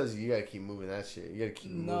that tells you gotta keep moving that shit. You gotta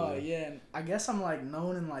keep moving. No, yeah, and I guess I'm like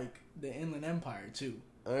known in like the Inland Empire too.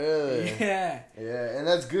 Oh, really? Yeah. Yeah, and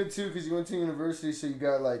that's good too because you went to university, so you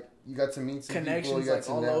got to meet some people, you got like,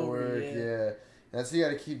 to all network. over, Yeah, that's what you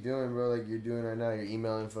got to keep doing, bro. Like you're doing right now. You're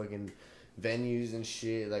emailing fucking venues and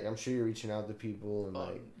shit. Like I'm sure you're reaching out to people and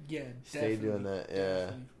like stay doing that. Yeah.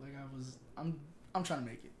 Definitely. Like I'm trying to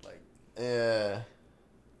make it. Like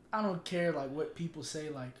I don't care like what people say.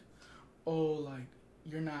 Like like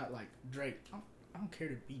you're not like Drake. I don't care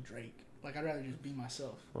to be Drake. Like I'd rather just be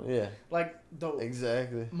myself. Well, yeah. Like though.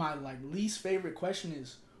 Exactly. My like least favorite question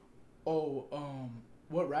is,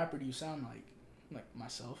 what rapper do you sound like? Like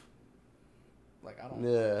myself. Like I don't.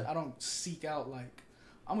 Yeah. I don't seek out like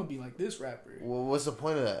I'm gonna be like this rapper. Well, what's the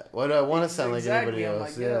point of that? Why do I want to sound like everybody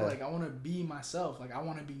else? Like, like I want to be myself. Like I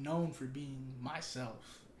want to be known for being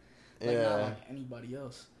myself. Like not like anybody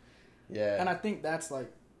else. Yeah. And I think that's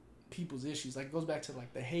like people's issues. Like it goes back to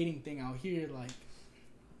like the hating thing out here. Like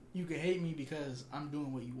you could hate me because I'm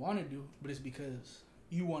doing what you want to do, but it's because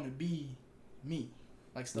you want to be me.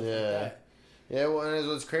 Like stuff like that. Yeah, well, and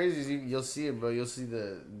what's crazy is you'll see it, bro. You'll see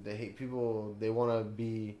the hate people. They want to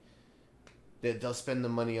be they'll spend the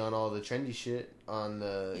money on all the trendy shit, on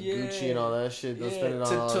the Gucci and all that shit. They'll spend it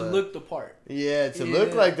on all to look the part. Yeah, to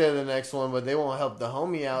look like they're the next one, but they won't help the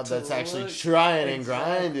homie out that's actually trying and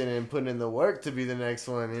grinding and putting in the work to be the next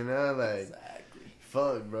one, you know? Like,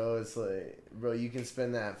 fuck, bro. It's like, bro, you can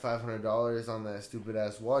spend that $500 on that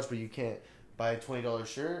stupid-ass watch, but you can't buy a $20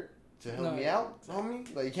 shirt to help me out,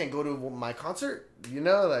 homie. Like, you can't go to my concert, you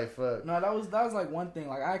know? Like, fuck. No, that was like one thing.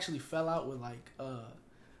 Like, I actually fell out with,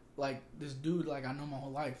 like this dude, like, I know my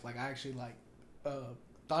whole life. Like, I actually, like,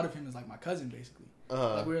 thought of him as, like, my cousin, basically.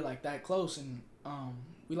 Like, we were, like, that close, and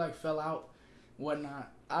we, like, fell out,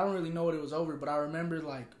 whatnot. I don't really know what it was over, but I remember,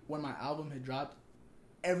 like, when my album had dropped,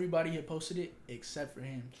 everybody had posted it except for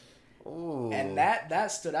him. Ooh. And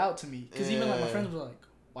that stood out to me. Because even, like, my friends were like,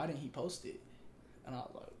 why didn't he post it? And I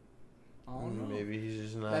was like, I don't know. Maybe he's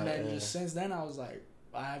just not. And then just since then, I was like,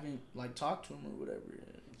 I haven't, like, talked to him or whatever.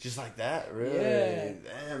 Just like that, really? Yeah.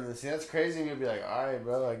 Damn, see, that's crazy. And you'll be like, all right,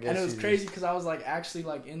 bro, I guess. And it was crazy because I was, like, actually,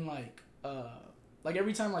 like, in, like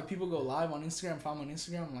every time, like, people go live on Instagram, if I'm on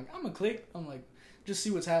Instagram, I'm like, I'm gonna click. I'm like, just see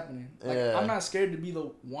what's happening. Like, I'm not scared to be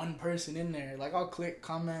the one person in there. Like, I'll click,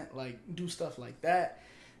 comment, like, do stuff like that.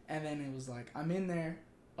 And then it was like, I'm in there.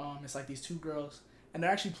 It's like these two girls, and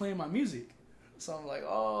they're actually playing my music. So I'm like,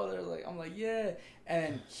 oh, they're like, I'm like, yeah.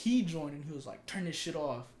 And he joined, and he was like, turn this shit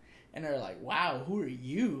off. And they're like, wow, who are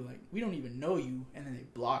you? Like, we don't even know you. And then they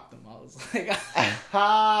blocked them. I was like,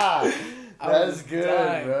 that's good,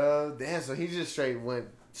 dying. Bro. Damn, so he just went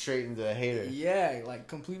straight into a hater. Yeah, like,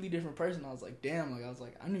 completely different person. I was like, damn,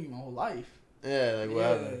 like, I knew you my whole life. Yeah, like, what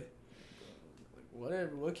happened? Like,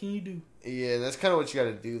 whatever, what can you do? Yeah, that's kind of what you got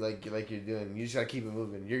to do, like you're doing. You just got to keep it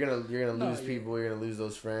moving. You're gonna lose people. You're gonna lose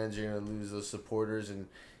those friends. You're gonna lose those supporters, and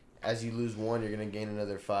as you lose one, you're gonna gain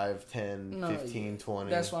another 5, 10, 15,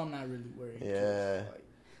 20. That's why I'm not really worried. Yeah.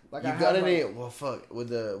 Like you got any? Well, fuck. With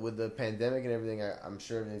the pandemic and everything, I'm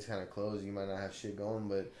sure everything's kind of closed. You might not have shit going,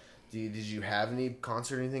 but did you have any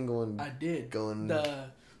concert or anything going? I did. Going.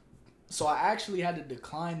 So I actually had to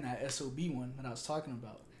decline that SOB one that I was talking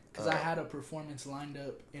about. Because I had a performance lined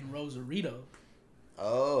up in Rosarito.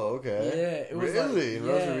 Oh, okay. Yeah. It was really? In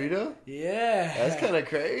Rosarito? Yeah. That's kind of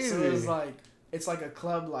crazy. So it was like, it's like a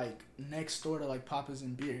club like next door to like Papa's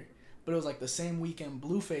and Beer. But it was like the same weekend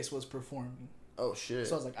Blueface was performing. Oh, shit.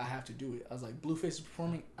 So I was like, I have to do it. I was like, Blueface is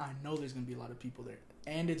performing. I know there's going to be a lot of people there.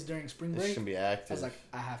 And it's during spring break. It's going to be active. I was like,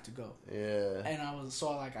 I have to go. Yeah. And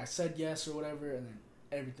I said yes or whatever, and then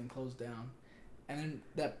everything closed down. And then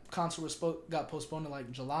that concert got postponed to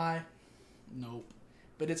like July. Nope.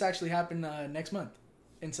 But it's actually happened next month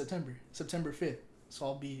in September 5th. So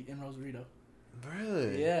I'll be in Rosarito.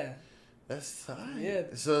 Really? Yeah. That's tight. Yeah.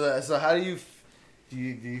 So how do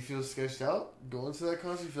you feel sketched out going to that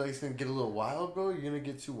concert? You feel like it's gonna get a little wild, bro? You're gonna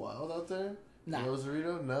get too wild out there? Nah.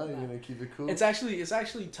 Rosarito? No, you're gonna keep it cool. It's actually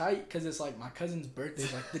tight because it's like my cousin's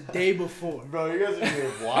birthday's like the day before. Bro, you guys are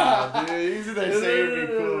getting wild, dude. He's in there saying it'd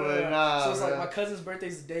be cool, but nah. So it's like my cousin's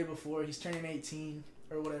birthday's the day before. He's turning 18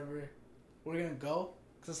 or whatever. We're gonna go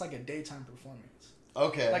because it's like a daytime performance.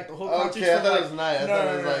 Okay. Like the whole concert's I thought like, it was nice.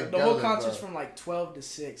 No. The whole concert's from like 12 to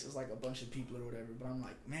 6. It's like a bunch of people or whatever. But I'm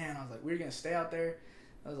like, man, I was like, we're gonna stay out there.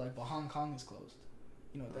 I was like, but Hong Kong is closed.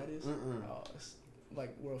 You know what that is? Oh, it's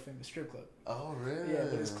like world famous strip club. Oh, really? Yeah,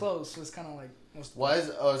 but it's closed, so it's kind of like. Why is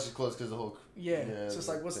it? Oh, it's just closed because the whole. Yeah, so it's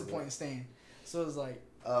like, what's the point in staying? So it's like.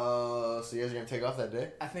 So you guys are gonna take off that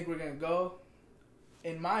day? I think we're gonna go.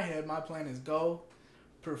 In my head, my plan is go,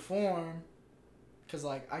 perform, cause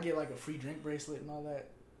like I get like a free drink bracelet and all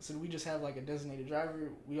that. So we just have like a designated driver.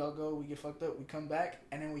 We all go, we get fucked up, we come back,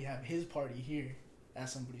 and then we have his party here at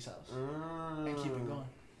somebody's house and keep it going.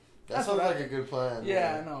 That sounds like a good plan.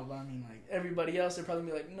 Yeah, I know, but I mean, like everybody else, they're probably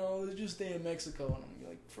be like, "No, let's just stay in Mexico," and I'm gonna be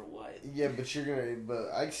like, "For what?" Yeah, but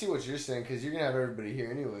I see what you're saying because you're gonna have everybody here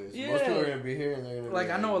anyways. Yeah. Most people are gonna be here, and they're gonna like,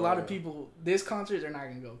 I know a lot of people. This concert, they're not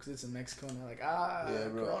gonna go because it's in Mexico, and they're like, Yeah,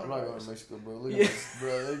 bro, I'm not going to Mexico, bro. Look at this,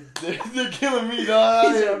 bro. They're killing me, dog.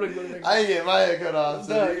 I ain't getting my head cut off.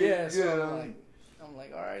 So yeah, so I'm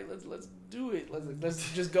like, all right, let's do it.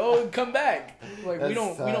 Let's just go and come back. Like we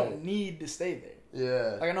don't need to stay there.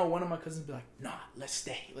 Yeah. Like I know one of my cousins be like, nah, let's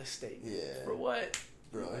stay. Yeah. For what?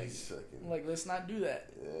 Bro, like, he's fucking. Like, let's not do that.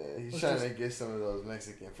 Yeah, he's trying to get some of those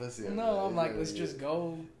Mexican pussy. No, I'm like, let's just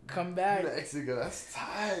go, come back. Mexico, that's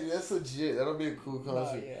tight. That's legit. That'll be a cool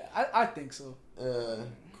concert. Yeah, I think so.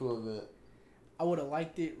 Cool event. I would have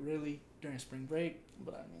liked it really during spring break,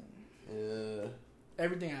 but I mean,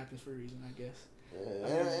 everything happens for a reason, I guess. Yeah,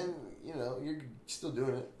 and you know, you're still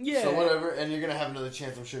doing it. Yeah. So whatever, and you're gonna have another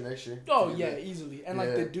chance, I'm sure, next year. Oh yeah, easily. And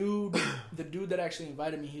like the dude that actually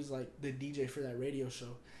invited me, he's like the DJ for that radio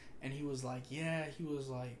show, and he was like,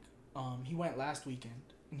 He went last weekend,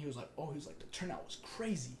 and he was like, the turnout was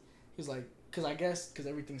crazy. He was like, because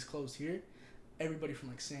everything's closed here, everybody from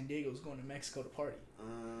like San Diego is going to Mexico to party.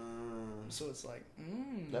 So it's like,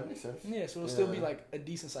 that makes sense. Yeah, so it'll still be like a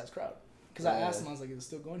decent sized crowd. Because I asked him, I was like, is it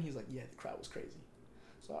still going? He's like, yeah, the crowd was crazy.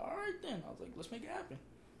 So all right then, I was like, let's make it happen.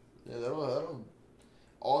 Yeah, that'll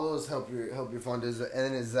all those help your fund. And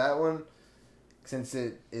then is that one? Since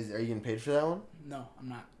are you getting paid for that one? No, I'm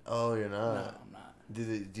not. Oh, you're not. No, I'm not.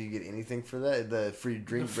 Do you get anything for that? The free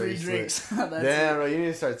drink the free bracelet. drinks. Damn, bro, you need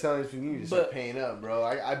to start telling people. You need to start paying up, bro.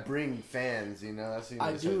 I bring fans, you know. That's what you I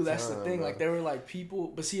need to start do. That's the telling thing. them, like there were like people,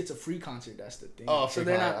 but see, it's a free concert. That's the thing. Oh, so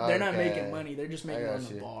they're not making money. They're just making it on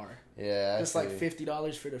the bar. Yeah, it's like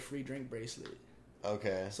 $50 for the free drink bracelet.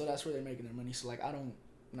 Okay. So that's where they're making their money. So like I'm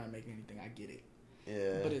not making anything. I get it.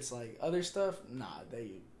 Yeah. But it's like other stuff. Nah,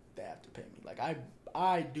 they have to pay me. Like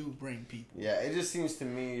I do bring people. Yeah, it just seems to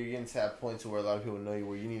me you're getting to that point to where a lot of people know you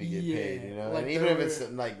where you need to get paid, you know? Like and even if it's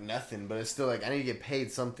like nothing, but it's still like I need to get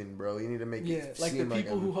paid something, bro. You need to make it like seem the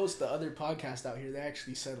people like who host the other podcast out here, they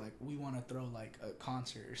actually said like we want to throw like a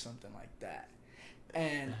concert or something like that.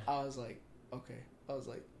 And I was like, okay. I was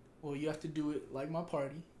like, well, you have to do it like my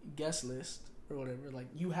party, guest list or whatever. Like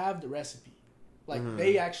you have the recipe. Like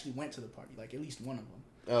they actually went to the party, like at least one of them.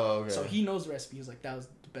 Oh, okay. So he knows the recipe. He was like, that was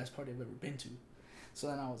the best party I've ever been to. So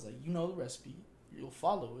then I was like, you know the recipe, you'll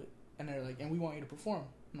follow it, and they're like, and we want you to perform.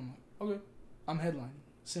 And I'm like, okay, I'm headlining,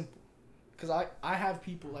 simple, because I have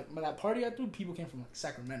people like that party I threw. People came from like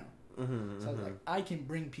Sacramento, so I was like, I can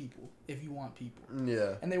bring people if you want people.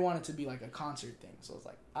 Yeah. And they want it to be like a concert thing, so I was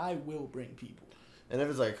like, I will bring people. And if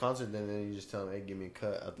it's like a concert, then you just tell them, hey, give me a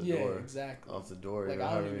cut out the door. Yeah, exactly. Off the door. Like you know,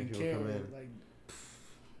 I don't even care. Like.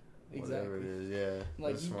 Whatever Exactly. it is, yeah.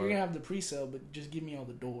 Like you're gonna have the pre-sale, but just give me all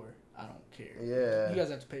the door. I don't care. Yeah. You guys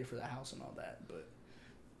have to pay for the house and all that, but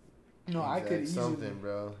no, I could easily. Something,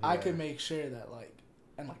 bro. Yeah. I could make sure that like,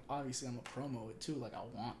 and like obviously I'm gonna promo it too. Like I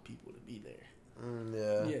want people to be there.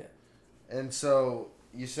 Yeah. Yeah. And so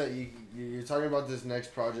you said you're talking about this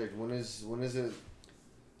next project. When is it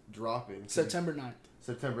dropping? September 9th.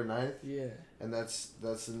 September 9th? Yeah. And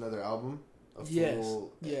that's another album. Yes.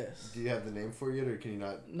 Do you have the name for it, or can you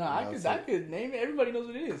not? No, I could name it. Everybody knows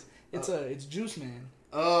what it is. It's Juice Man.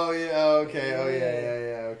 Oh yeah. Okay. Yeah. Oh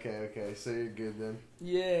yeah. Okay. So you're good then.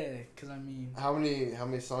 Yeah, because I mean. How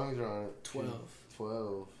many songs are on it? 12.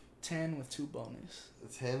 12. 10 with 2 bonus.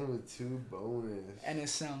 10 with 2 bonus. And it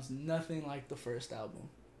sounds nothing like the first album.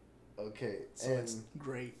 Okay. So it's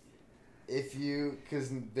great. If you,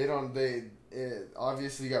 because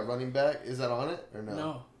obviously you got Running Back. Is that on it or no?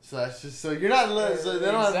 No. So that's just, so you're not, so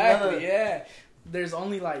they don't exactly, yeah. There's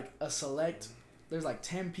only like a select, there's like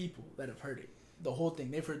 10 people that have heard it. The whole thing.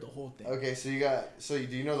 They've heard the whole thing. Okay,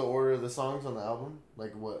 do you know the order of the songs on the album?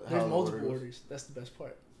 Like what? There's multiple orders. That's the best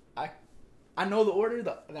part. I know the order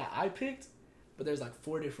that I picked, but there's like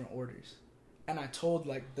 4 different orders. And I told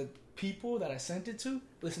like the people that I sent it to,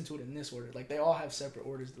 listen to it in this order. Like they all have separate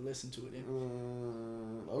orders to listen to it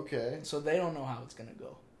in. Okay. So they don't know how it's gonna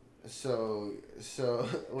go. So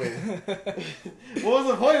wait. What was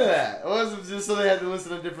the point of that? Was it just so they had to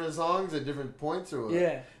listen to different songs at different points, or what?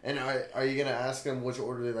 Yeah. And are you gonna ask them which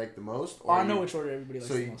order they like the most? Or I know which order everybody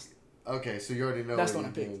likes the most. Okay, so you already know. That's the one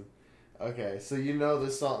I picked. Doing. Okay, so you know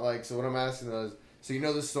this song. Like, so what I'm asking is, so you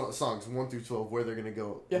know the songs 1 through 12 where they're gonna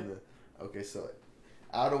go. Yeah. Okay, so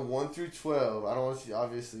out of 1 through 12, I don't want you.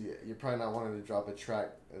 Obviously, you're probably not wanting to drop a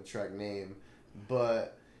track name,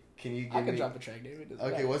 but can you give me? I can drop a track name.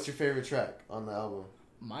 Okay, what's your favorite track on the album?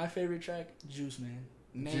 My favorite track, Juice Man.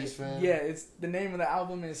 Juice Man. Yeah, it's the name of the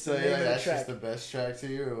album. Is so the name of the that's track. Just the best track to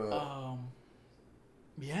you, or what?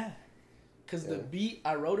 Yeah, because the beat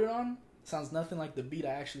I wrote it on sounds nothing like the beat I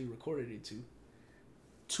actually recorded it to.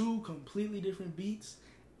 2 completely different beats,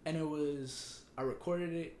 and I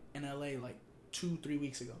recorded it in LA like 2-3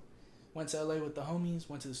 weeks ago. Went to LA with the homies,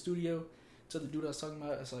 went to the studio, to the dude I was talking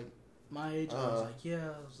about. It's like my age. I was like,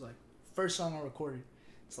 yeah. I was like, first song I recorded.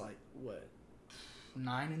 It's like what,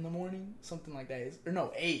 9 a.m, something like that. Or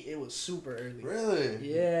no, 8. It was super early.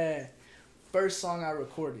 Really? Yeah. First song I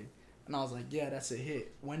recorded, and I was like, yeah, that's a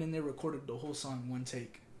hit. Went in there, recorded the whole song in 1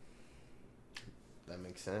 take. That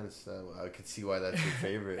makes sense. I could see why that's your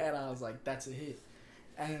favorite. And I was like, that's a hit.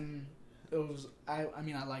 And it was, I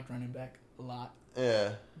mean, I liked Running Back a lot.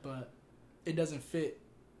 Yeah. But it doesn't fit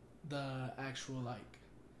the actual, like,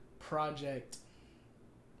 project,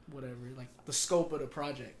 whatever, like, the of the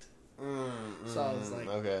project. So I was like,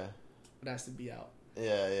 okay, it has to be out.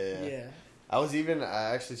 Yeah.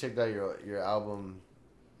 I actually checked out your album,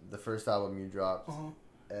 the first album you dropped,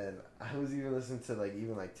 And I was even listening to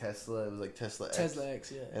even Tesla. It was like Tesla X. Tesla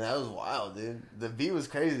X, yeah. And that was wild, dude. The beat was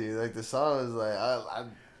crazy. Like the song was like,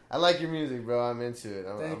 I like your music, bro. I'm into it.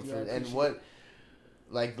 Thank you. And what,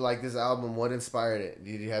 like this album, what inspired it?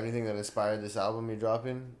 Did you have anything that inspired this album you're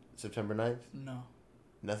dropping September 9th? No.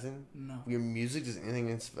 Nothing? No. Your music, does anything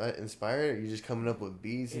inspire it? You're just coming up with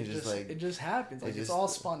beats and it just happens. Like, it's all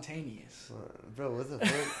spontaneous. Bro, what the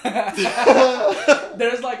fuck?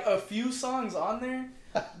 There's like a few songs on there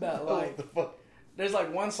that like, what the fuck? There's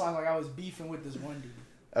like one song like I was beefing with this one dude.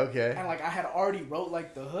 Okay. And like I had already wrote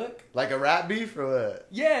like the hook. Like a rap beef or what?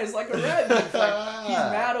 Yeah, it's like a rap beef. Like he's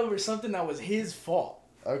mad over something that was his fault.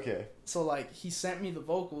 Okay. So like he sent me the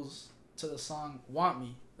vocals to the song "Want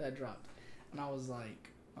Me" that dropped, and I was like,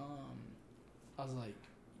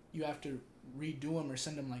 you have to redo them or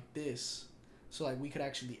send them like this, so like we could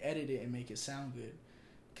actually edit it and make it sound good,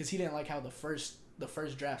 because he didn't like how the first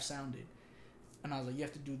draft sounded, and I was like, you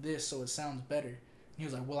have to do this so it sounds better. And he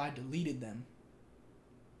was like, well, I deleted them,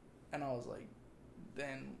 and I was like,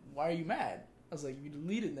 then why are you mad? I was like, you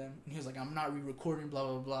deleted them, and he was like, I'm not re-recording, blah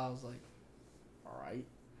blah blah. I was like, all right.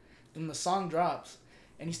 Then the song drops,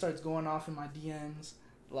 and he starts going off in my DMs,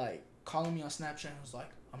 like calling me on Snapchat. And was like,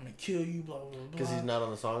 I'm gonna kill you, blah blah blah. Because he's not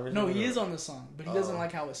on the song or something? No, he is on the song, but he doesn't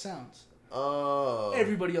like how it sounds. Oh.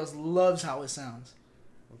 Everybody else loves how it sounds.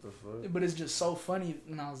 What the fuck? But it's just so funny,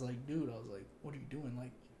 and I was like, dude, what are you doing?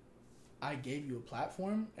 Like, I gave you a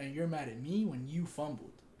platform, and you're mad at me when you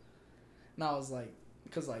fumbled. And I was like,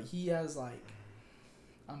 because like he has like,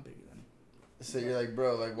 I'm bigger than him. So you're like,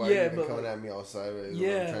 bro, like why are you even coming at me all sideways?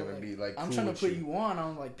 Yeah, I'm trying to be like, cool, I'm trying to put you on.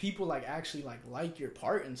 I'm like, people like actually like your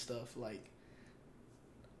part and stuff. Like,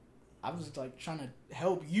 I was like trying to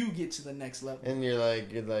help you get to the next level. And you're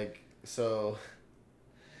like, so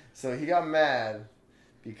he got mad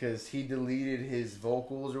because he deleted his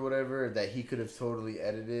vocals or whatever that he could have totally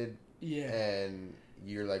edited. Yeah. And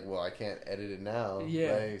you're like, well, I can't edit it now.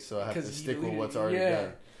 Yeah. Right? So I have to stick with what's already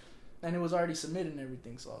done. And it was already submitted and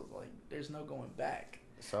everything, so I was like, there's no going back.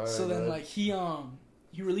 Sorry. So then like he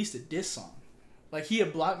released a diss song. Like he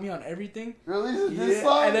had blocked me on everything. Released a diss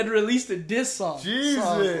song? And then released a diss song. Jesus,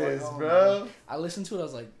 so like, bro. Man. I listened to it, I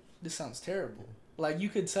was like, this sounds terrible. Like you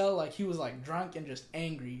could tell like he was like drunk and just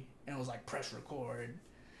angry and was like press record.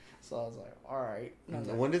 So I was like, alright.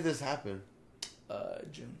 When did this happen?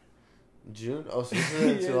 June. June? Oh, so this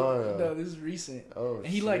isn't too long ago. No, this is recent. Oh, and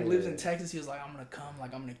he like lives in Texas. He was like, I'm gonna come,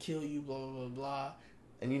 like I'm gonna kill you, blah blah blah blah.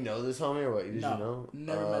 And you know this homie or what? Did you know?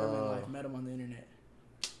 Never met him in life. Met him on the internet.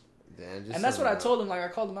 Damn, and that's what I told him. Like I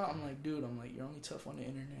called him out. I'm like, dude, you're only tough on the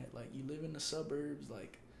internet. Like you live in the suburbs.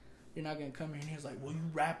 Like you're not gonna come here. And he was like, well, you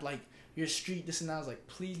rap like your street, this and that. I was like,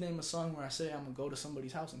 please name a song where I say I'm gonna go to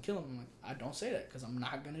somebody's house and kill him. I'm like, I don't say that because I'm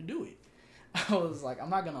not gonna do it. I was like, I'm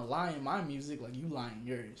not gonna lie in my music like you lie in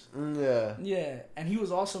yours. Yeah. Yeah, and he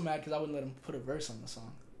was also mad because I wouldn't let him put a verse on the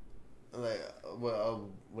song. Like, well,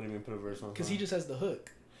 what do you mean put a verse on? Because he just has the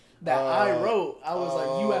hook that I wrote. I was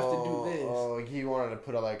like, you have to do this. Oh, he wanted to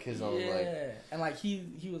put out like his own like. Yeah, and like he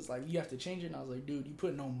was like, you have to change it. And I was like, dude, you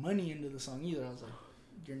put no money into the song either. I was like,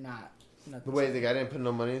 you're not. Wait, the guy didn't put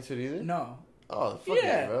no money into it either. No. Oh, fuck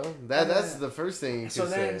yeah, bro. That's the first thing you so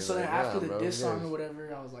could then, say. So like, then after the diss song or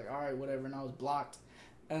whatever, I was like, all right, whatever, and I was blocked.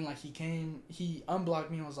 And like he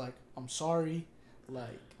unblocked me and was like, I'm sorry, like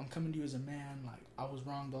I'm coming to you as a man, like I was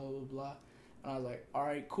wrong, blah blah blah. And I was like, all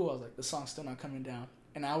right, cool. I was like, the song's still not coming down.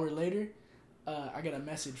 An hour later, I got a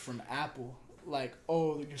message from Apple. Like,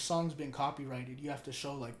 oh, your song's been copyrighted. You have to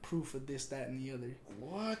show like proof of this, that, and the other.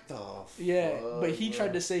 What the fuck? Yeah, but he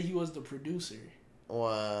tried to say he was the producer.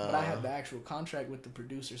 Wow. But I had the actual contract with the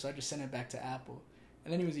producer, so I just sent it back to Apple.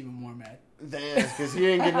 And then he was even more mad. Damn, because he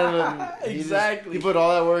didn't get none of them. Exactly. He put all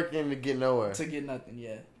that work in to get nowhere. To get nothing,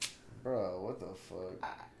 yeah. Bro, what the fuck?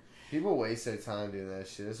 People waste their time doing that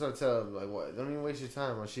shit. That's what I tell them. Like, what? Don't even waste your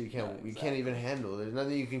time on shit you can't even handle. There's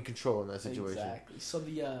nothing you can control in that situation. Exactly. So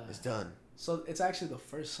it's done. So it's actually the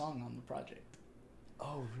first song on the project.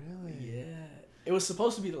 Oh, really? Yeah. It was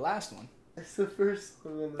supposed to be the last one. It's the first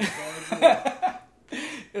song on the project.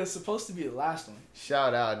 It was supposed to be the last one.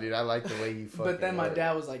 Shout out, dude. I like the way you fucking But then my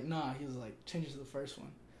dad was like, nah. He was like, change it to the first one.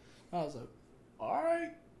 I was like,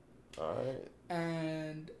 alright. Alright.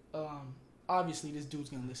 And obviously this dude's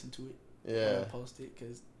going to listen to it. Yeah. When I post it.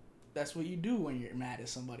 Because that's what you do when you're mad at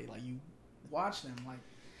somebody. Like, you watch them. Like,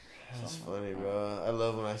 that's funny, bro. I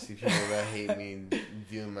love when I see people that hate me and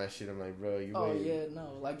viewing my shit. I'm like, bro, you oh, yeah,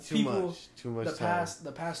 no. Like, too people, much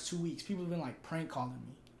the past 2 weeks, people have been, like, prank calling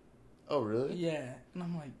me. Oh, really? Yeah. And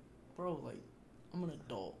I'm like, bro, like, I'm an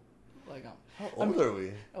adult. Like How old are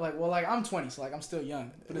we? Like I'm 20, so like I'm still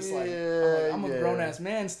young. But it's I'm a yeah. grown ass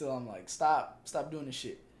man still. I'm like, stop doing this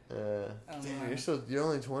shit. Damn, you're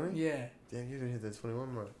only 20? Yeah. Damn, you didn't hit that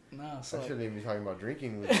 21 mark. No, so I shouldn't even be talking about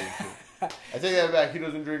drinking with you. I take that back. He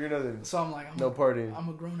doesn't drink or nothing. So I'm like, no partying. I'm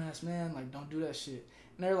a grown ass man. Like, don't do that shit.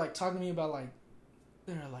 And they're like talking to me about like,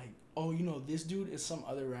 they're like, oh, you know, this dude is some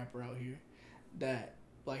other rapper out here that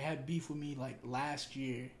like had beef with me like last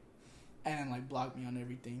year, and like blocked me on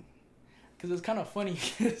everything. Cause it's kind of funny.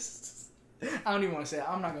 Cause I don't even want to say it.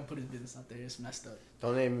 I'm not gonna put his business out there. It's messed up.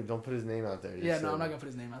 Don't put his name out there. Yeah, no, I'm not gonna put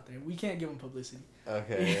his name out there. We can't give him publicity.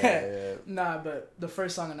 Okay. Yeah. Nah, but the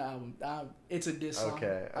first song on the album, it's a diss song.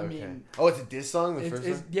 Okay. I mean, oh, it's a diss song. The first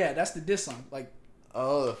one. Yeah, that's the diss song. Like.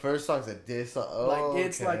 Oh, the first song's a diss song. Oh, like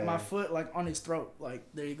it's like my foot like on his throat. Like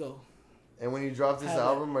there you go. And when you drop this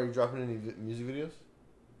album, are you dropping any music videos?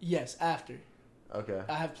 Yes, after. Okay.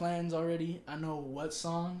 I have plans already. I know what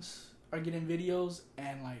songs are getting videos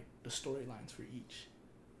and like the storylines for each.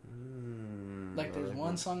 Like there's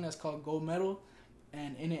one song that's called Gold Medal,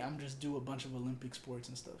 and in it I'm just do a bunch of Olympic sports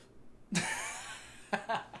and stuff.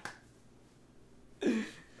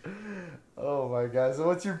 Oh my god! So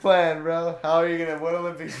what's your plan, bro? What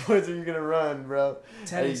Olympic sports are you gonna run, bro?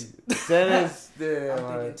 Tennis. Tennis. Damn.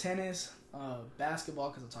 I'm thinking tennis, basketball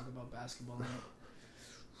because I talk about basketball in it.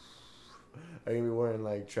 Are you gonna be wearing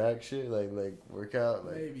like track shit, like workout,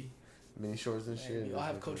 like maybe mini shorts and shit? I'll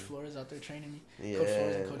have Coach Flores out there training me. Yeah. Coach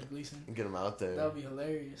Flores and Coach Gleason. Get them out there. That would be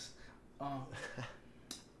hilarious.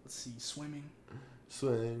 Let's see, swimming.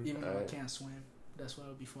 Swimming. Even though I can't swim, that's why it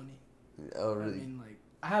would be funny. Oh really? I mean, like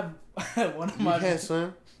I have one of my. You can't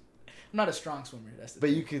swim. I'm not a strong swimmer. That's the. But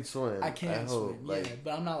thing. you can swim. I can swim. Like, yeah,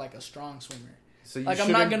 but I'm not like a strong swimmer. So you like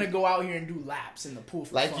I'm not gonna go out here and do laps in the pool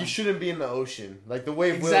for like fun. You shouldn't be in the ocean. Like the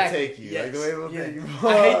wave Exactly. will take you. Yes. Like the wave will take you.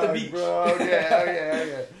 I hate the beach, bro.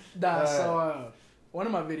 Okay. Nah. So one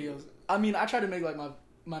of my videos. I mean, I try to make like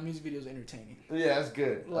my music videos entertaining. Yeah, that's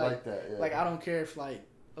good. I like that. Yeah. Like I don't care if like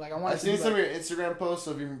I want. I've seen some of your Instagram posts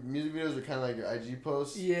of your music videos are kind of like your IG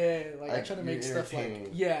posts. Yeah, like I try to make stuff like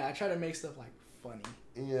I try to make stuff like funny.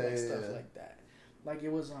 Stuff like that. Like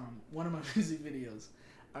it was one of my music videos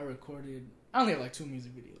I recorded. I only have like 2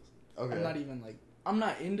 music videos. Okay. I'm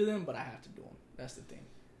not into them, but I have to do them. That's the thing.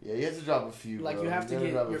 Yeah, you have to drop a few. Like bro. You have to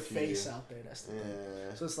get your face out there. That's the thing.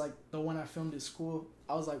 Yeah. So it's like the one I filmed at school.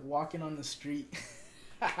 I was like walking on the street,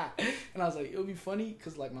 and I was like, it'll be funny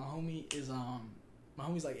because like my homie's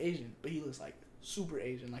like Asian, but he looks like super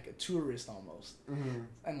Asian, like a tourist almost. Mm-hmm.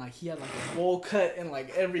 And like he had like a bowl cut and like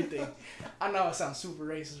everything. I know it sounds super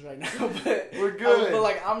racist right now, but we're good. But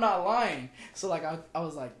like I'm not lying. So like I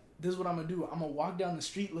was like, this is what I'm gonna do. I'm gonna walk down the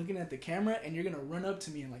street looking at the camera, and you're gonna run up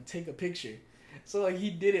to me and like take a picture. So like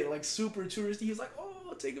he did it like super touristy. He was like,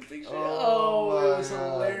 "Oh, take a picture." Oh, it was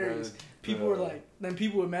hilarious. God. People were like, then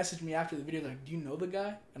people would message me after the video like, "Do you know the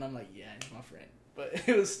guy?" And I'm like, "Yeah, he's my friend." But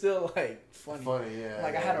it was still like funny. Yeah.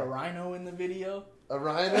 Like I had a rhino in the video. A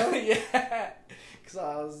rhino? Yeah. Because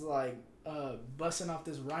I was like busting off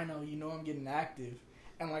this rhino. You know I'm getting active,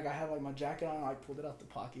 and like I had like my jacket on. And I pulled it out the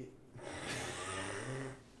pocket.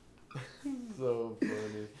 So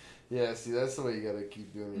funny. Yeah, see, that's the way you gotta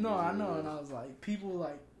keep doing. No, I know, and I was like,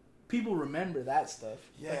 people remember that stuff.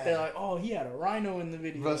 Yeah, like, they're like, oh, he had a rhino in the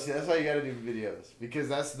video. Bro, see, that's why you gotta do videos because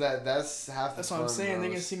that's half the. That's what I'm saying.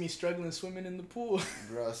 They're gonna see me struggling swimming in the pool.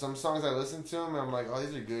 Bro, some songs I listen to them and I'm like, oh,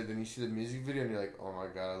 these are good. Then you see the music video and you're like, oh my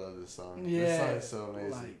god, I love this song. Yeah, this song is so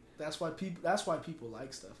amazing. Like that's why people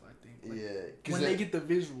like stuff. I think. Like, yeah, when they get the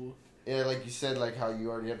visual. Yeah, like you said, like how you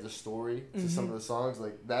already have the story to some of the songs.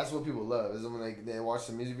 Like that's what people love. Is when they watch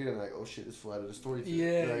the music video and they're like, oh shit, this fool added a story to it.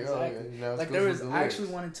 Yeah, like, exactly. Oh, okay. Like there was, I actually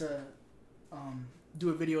wanted to do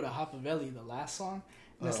a video to Hapavelli, the last song,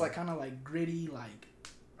 and it's like kind of like gritty, like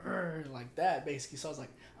that basically. So I was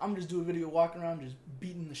like, I'm just do a video walking around just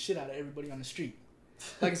beating the shit out of everybody on the street.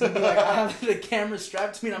 Like it's gonna be like I have the camera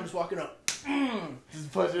strapped to me and I'm just walking up,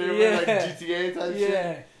 just punching everybody like GTA type shit.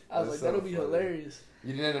 Yeah, I was like, that'll be hilarious.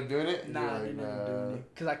 You didn't end up doing it? Nah, I didn't end up doing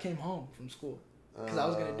it because I came home from school. Because I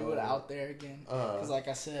was gonna do it out there again. Because like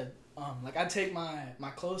I said, like I take my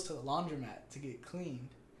clothes to the laundromat to get cleaned.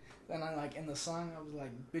 Then I like in the song I was like,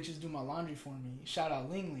 bitches do my laundry for me. Shout out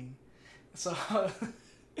Ling Ling. So I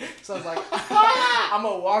was like, I'm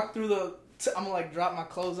gonna walk through I'm gonna like drop my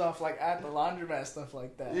clothes off like at the laundromat, stuff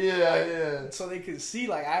like that. Yeah. So they could see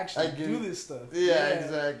like I actually do this stuff. Yeah,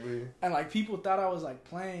 exactly. And like people thought I was like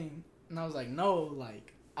playing. And I was like, no,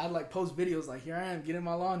 like, I'd, like, post videos, like, here I am, getting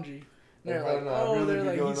my laundry. And they're like, no, really they're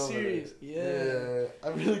like, he's serious. Yeah. I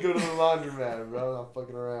really go to the laundromat, bro. I'm not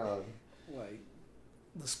fucking around. Like,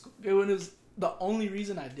 the only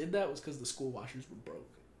reason I did that was because the school washers were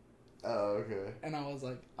broke. Oh, okay. And I was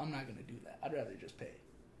like, I'm not gonna do that. I'd rather just pay.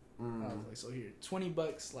 And I was like, so here,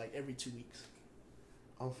 $20 like every 2 weeks.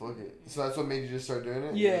 Oh, fuck it. So that's what made you just start doing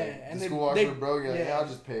it? Yeah, like, and the they school washer broke. You're like, yeah, I'll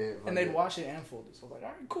just pay it. And they'd wash it and fold it. So I was like,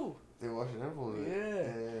 all right, cool. They wash it and fold it.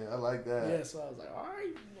 Yeah. I like that. Yeah, so I was like, all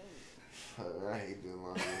right. I hate doing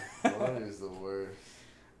laundry. Laundry is the worst.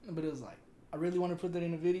 But it was like, I really want to put that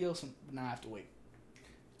in a video, so now I have to wait.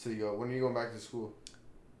 So you go. When are you going back to school?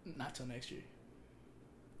 Not till next year.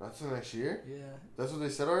 Not till next year? Yeah. That's what they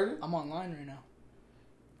said already? I'm online right now.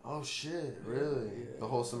 Oh shit! Really? Yeah. The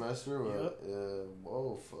whole semester? Yep. Yeah.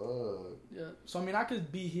 Whoa, fuck. Yeah. So I mean, I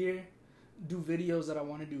could be here, do videos that I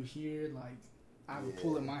want to do here. Like, I have a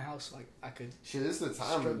pool in my house. Like, I could. Shit, this is the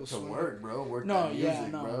time to swim. work, bro. Work No, that music, yeah,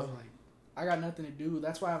 no. bro. Like, I got nothing to do.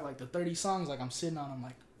 That's why I have like the 30 songs. Like, I'm sitting on them.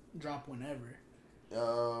 Like, drop whenever.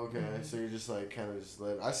 Oh, okay. So you're just like kind of just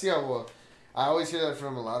letting. I see how well. I always hear that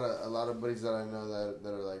from a lot of buddies that I know that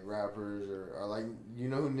are like rappers or are like, you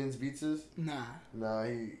know who Nins Beats is? Nah. No,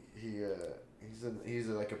 he's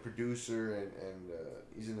like a producer and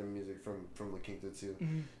he's into music from La Quinta too.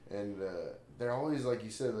 Mm-hmm. And they're always, like you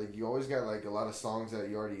said, like you always got like a lot of songs that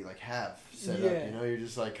you already like have set up. You know, you're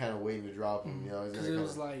just like kind of waiting to drop them. You know, because it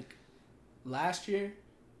was like last year,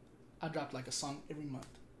 I dropped like a song every month.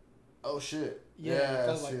 Oh shit! Yeah,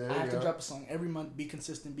 Yeah, like, I have to drop a song every month. Be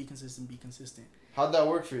consistent. Be consistent. Be consistent. How'd that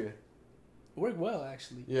work for you? It worked well,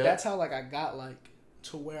 actually. Yeah. That's how like I got like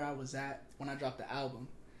to where I was at when I dropped the album.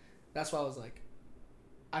 That's why I was like,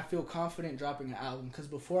 I feel confident dropping an album, because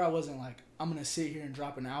before I wasn't like, I'm gonna sit here and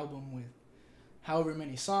drop an album with however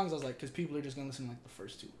many songs. I was like, because people are just gonna listen to like the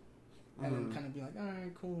first two, and then kind of be like, all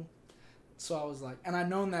right, cool. So I was like, and I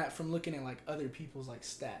known that from looking at like other people's like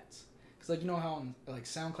stats. Cause like, you know how on like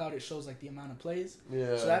SoundCloud it shows like the amount of plays.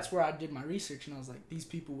 Yeah. So that's where I did my research, and I was like, these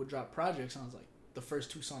people would drop projects, and I was like, the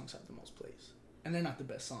first 2 songs have the most plays, and they're not the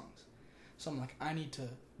best songs. So I'm like, I need to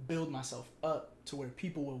build myself up to where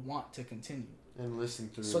people will want to continue and listen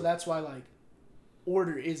through. So that's why like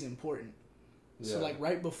order is important. Yeah. So like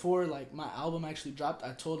right before like my album actually dropped,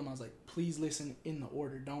 I told them, I was like, please listen in the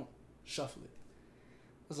order, don't shuffle it.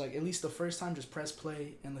 I was like, at least the first time, just press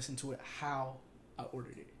play and listen to it how I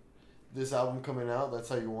ordered it. This album coming out, that's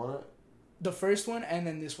how you want it? The first one, and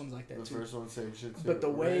then this one's like that too. The first one, same shit too. But the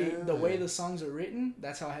way the songs are written,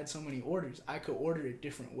 that's how I had so many orders. I could order it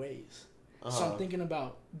different ways. So I'm thinking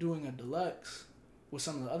about doing a deluxe with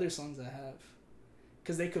some of the other songs I have,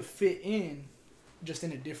 because they could fit in just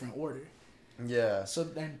in a different order. Yeah. So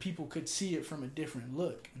then people could see it from a different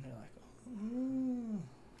look, and they're like, oh.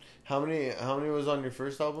 How many was on your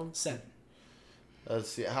first album? 7. Let's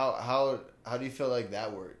see. How do you feel like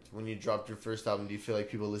that worked when you dropped your first album? Do you feel like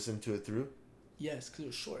people listened to it through? Yes, because it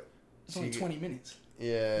was short. It's So only 20 minutes.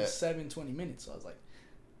 Yeah. It's 20 minutes. So I was like,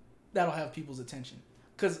 that'll have people's attention.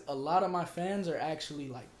 Because a lot of my fans are actually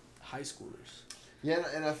like high schoolers. Yeah,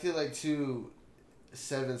 and I feel like too,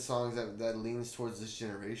 7 songs that leans towards this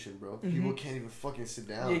generation, bro. Mm-hmm. People can't even fucking sit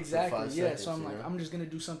down. Yeah, exactly. For 5 yeah. seconds, So I'm like, I'm just gonna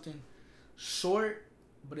do something short,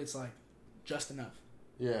 but it's like just enough.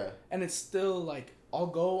 Yeah. And it's still like, I'll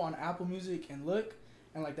go on Apple Music and look,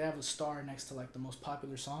 and like they have a star next to like the most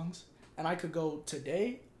popular songs, and I could go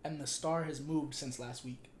today, and the star has moved since last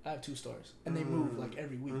week. I have 2 stars, and they move like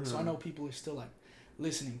every week. So I know people are still like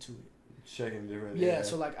listening to it. Checking different. Yeah,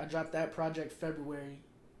 so like I dropped that project February,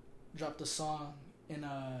 dropped a song in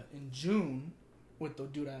June with the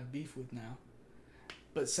dude I have beef with now,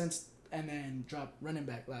 and then dropped Running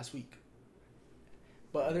Back last week.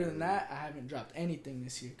 But other than that, I haven't dropped anything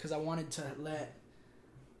this year because I wanted to let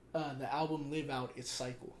the album live out its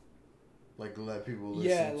cycle. Like let people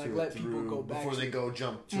listen to let it people go back before they go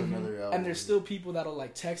jump to another album. And there's still people that'll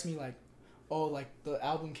like text me like, oh, like the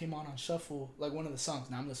album came on shuffle, like one of the songs.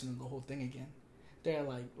 Now I'm listening to the whole thing again. They're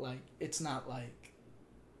like it's not like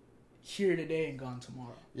here today and gone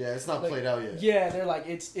tomorrow. Yeah, it's not like, played out yet. Yeah, they're like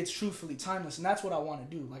it's truthfully timeless, and that's what I want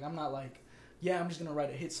to do. Like I'm not like, yeah, I'm just gonna write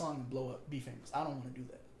a hit song and blow up, be famous. I don't want to do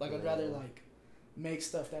that. Like I'd rather like make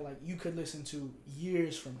stuff that like you could listen to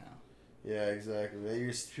years from now. Yeah, exactly.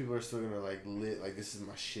 People are still gonna like like this is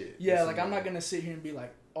my shit. Yeah, like I'm not gonna sit here and be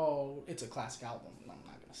like, oh, it's a classic album. I'm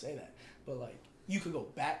not gonna say that, but like you could go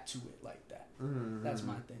back to it like that. Mm-hmm. That's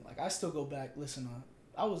my thing. Like I still go back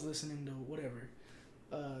I was listening to whatever,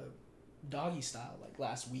 Doggy Style like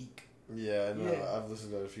last week. Yeah, no, yeah. I've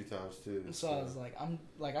listened to it a few times too. So I was like,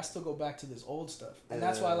 I still go back to this old stuff, and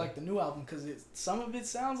that's why I like the new album because some of it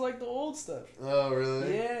sounds like the old stuff. Oh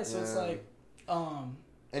really? Yeah, so it's like,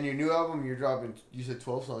 And your new album, you're dropping. You said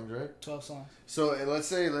 12 songs, right? 12 songs. So let's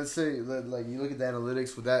say, like you look at the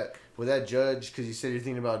analytics with that judge, because you said you're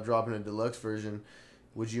thinking about dropping a deluxe version.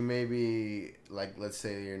 Would you maybe like, let's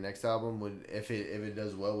say your next album would, if it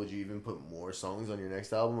does well, would you even put more songs on your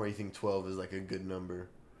next album, or you think 12 is like a good number?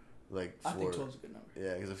 Like I think 12 is a good number.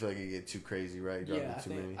 Yeah, because I feel like you get too crazy, right? Yeah,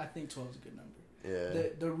 Many. I think 12 is a good number. Yeah.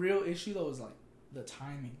 The real issue though is like the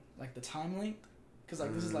timing, like the time length, because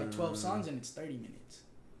like this is like 12 songs and it's 30 minutes.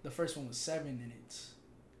 The first one was 7 and it's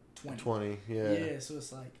 20. 20, yeah. Yeah, so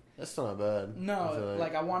it's like that's not bad. No,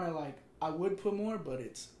 like I want to I would put more, but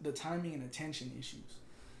it's the timing and attention issues.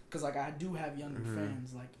 Cause like I do have younger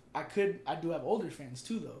fans, like I do have older fans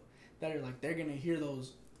too though, that are like they're gonna hear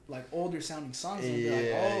those like older sounding songs and be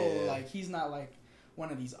like, oh, like he's not like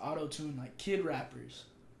one of these auto tune like kid rappers.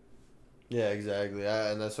 Yeah, exactly.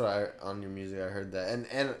 And that's what on your music I heard that,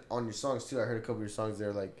 and on your songs too. I heard a couple of your songs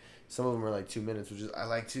there, like some of them are like 2 minutes, which is I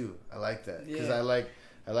like too. I like that because I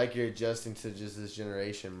like you're adjusting to just this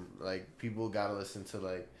generation. Like people gotta listen to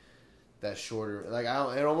like that shorter, like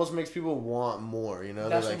it almost makes people want more, you know.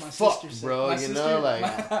 That's they're like, fuck, bro, you know, like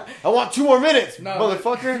I want 2 more minutes,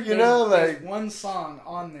 motherfucker, you know, like there's one song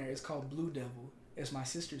on there. It's called Blue Devil. It's my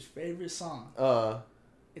sister's favorite song.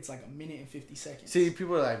 It's like 1 minute and 50 seconds. See,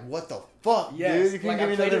 people are like, what the fuck, yes. dude? You can't give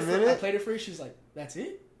me another minute? I played it for her. She was like, that's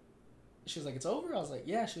it? She was like, it's over? I was like,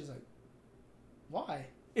 yeah. She was like, why?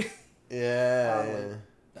 Yeah. Like,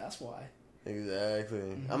 that's why. Exactly.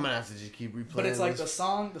 Mm-hmm. I'm gonna have to just keep replaying. But it's like the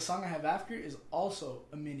song I have after is also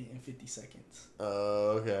 1 minute and 50 seconds.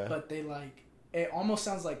 Oh, okay. But they like it almost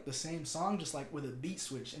sounds like the same song, just like with a beat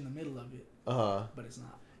switch in the middle of it. But it's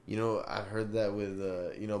not. You know, I've heard that with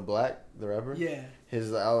Black, the rapper. Yeah.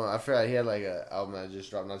 His album, I forgot he had like an album that just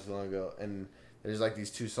dropped not too long ago, and there's like these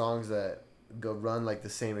 2 songs that go run like the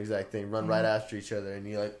same exact thing, run right after each other, and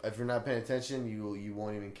you like if you're not paying attention, you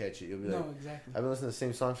won't even catch it. You'll be like, no, exactly. I've been listening to the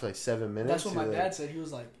same song for like 7 minutes. That's what my dad said. He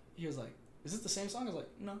was like, is this the same song? I was like,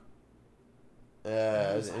 no.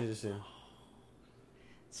 Yeah, that's interesting.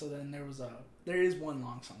 So then there is one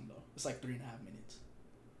long song though. It's like 3.5 minutes.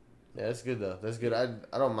 Yeah, that's good though. That's good.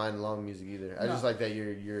 I don't mind long music either. I just like that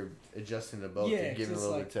you're adjusting to both. Yeah, and giving a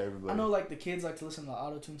little bit to everybody. I know like the kids like to listen to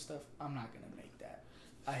auto tune stuff. I'm not gonna make that.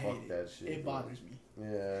 I hate it. That shit, it bothers me.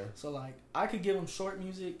 Yeah. So like I could give them short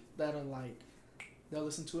music that are like they'll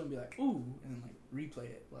listen to it and be like ooh and then like replay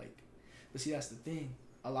it like. But see that's the thing.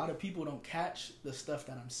 A lot of people don't catch the stuff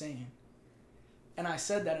that I'm saying. And I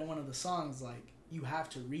said that in one of the songs like you have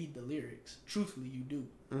to read the lyrics. Truthfully, you do.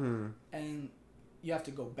 Mm-hmm. And you have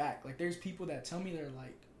to go back. Like, there's people that tell me they're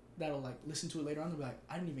like, that'll like listen to it later on. They'll be like,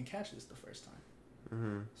 I didn't even catch this the first time.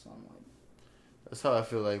 Mm-hmm. So I'm like, that's how I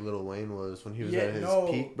feel like Lil Wayne was when he was at his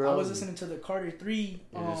peak, bro. I was listening to the Carter 3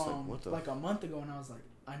 like a month ago, and I was like,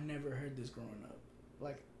 I never heard this growing up.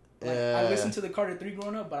 Like I listened to the Carter 3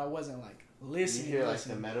 growing up, but I wasn't like listening. You hear like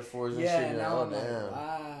the metaphors and shit. Yeah, now I'm like,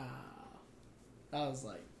 wow. I was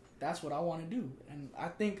like, that's what I want to do, and I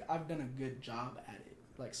think I've done a good job at it.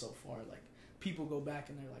 Like so far, like people go back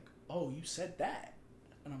and they're like, "Oh, you said that,"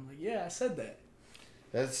 and I'm like, "Yeah, I said that."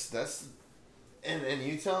 That's, and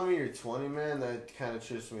you telling me you're 20, man, that kind of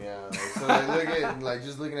trips me out. Like, so like, look at like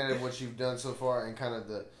just looking at what you've done so far and kind of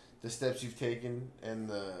the steps you've taken and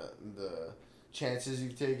the chances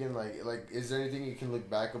you've taken. Like, is there anything you can look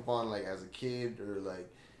back upon like as a kid or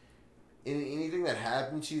like anything that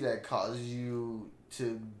happened to you that caused you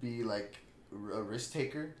to be like a risk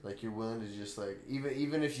taker? Like you're willing to just like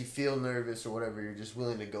even if you feel nervous or whatever, you're just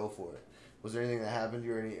willing to go for it. Was there anything that happened to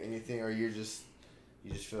you or anything, or you just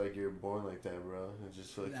feel like you're born like that, bro? I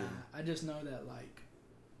just feel like I just know that like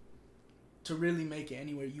to really make it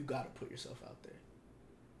anywhere, you gotta put yourself out there.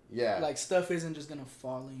 Yeah. Like stuff isn't just gonna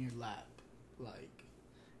fall in your lap. Like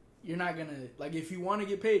you're not gonna like if you want to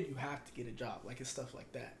get paid, you have to get a job. Like it's stuff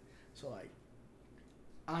like that. So like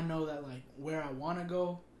I know that like where I want to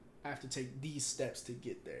go, I have to take these steps to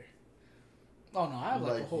get there. Oh no, I have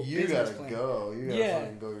like a whole business plan. You gotta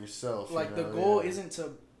fucking go yourself. Like the goal isn't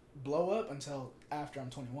to blow up until after I'm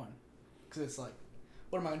 21, because it's like,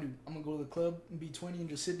 what am I gonna do? I'm gonna go to the club and be 20 and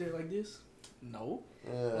just sit there like this? No.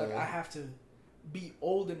 Like I have to be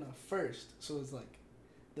old enough first. So it's like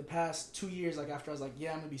the past 2 years, like after I was like,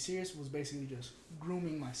 yeah, I'm gonna be serious, was basically just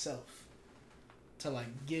grooming myself to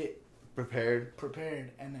like get prepared,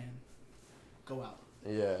 and then go out.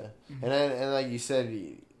 Yeah, mm-hmm. and like you said,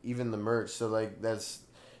 even the merch. So like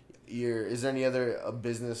is there any other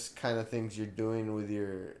business kind of things you're doing with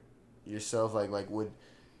yourself? Like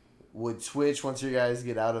would Twitch, once you guys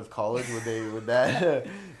get out of college, would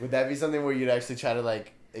that be something where you'd actually try to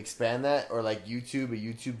like expand that, or like YouTube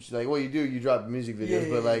like well you drop music videos,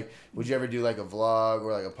 but like would you ever do like a vlog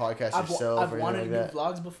or like a podcast yourself? I've or wanted like to do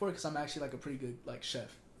vlogs before because I'm actually like a pretty good like chef.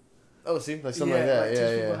 Oh, see, like something like that. Like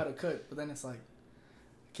teach people how to cook, but then it's like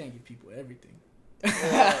I can't give people everything.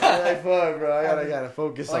 Yeah, like, fuck, bro. I gotta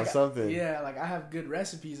focus like, on something. Yeah, like I have good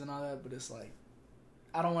recipes and all that, but it's like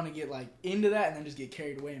I don't want to get like into that and then just get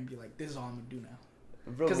carried away and be like, this is all I'm gonna do now.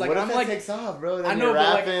 Bro, Because like what if I'm that like takes off, bro? Then I know, you're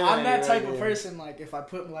but like rapping, I'm that you're type of like, person. Like if I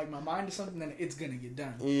put like my mind to something, then it's gonna get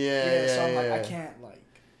done. Yeah. So I'm like I can't like.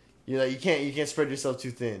 You're like you can't spread yourself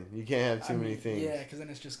too thin. You can't have too many things. Yeah, because then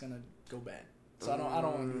it's just gonna go bad. So I don't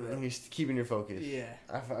want to do that. You're keeping your focus. Yeah.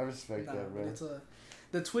 I respect that, bro. But it's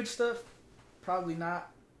the Twitch stuff. Probably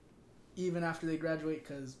not. Even after they graduate,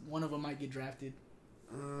 because one of them might get drafted.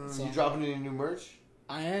 So you dropping any new merch?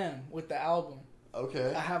 I am with the album.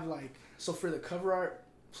 Okay. I have like so for the cover art.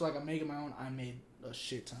 So like I'm making my own. I made a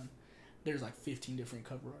shit ton. There's like 15 different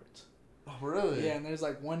cover arts. Oh really? Yeah, and there's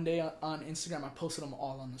like one day on Instagram I posted them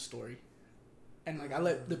all on the story, and like I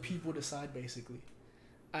let the people decide basically.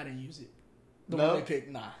 I didn't use it. The one they picked,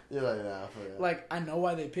 nah. You're like nah. For that. Like I know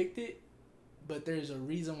why they picked it, but there's a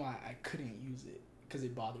reason why I couldn't use it because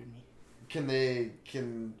it bothered me. Can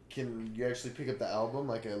you actually pick up the album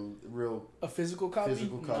like a physical copy?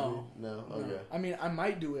 Physical copy? No. Okay. I mean, I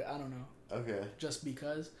might do it. I don't know. Okay. Just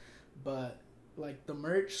because, but like the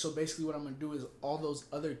merch. So basically, what I'm gonna do is all those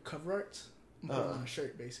other cover arts. I'm put them on a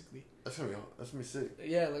shirt, basically. That's gonna be sick.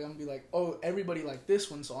 Yeah, like I'm gonna be like, oh, everybody liked this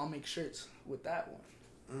one, so I'll make shirts with that one.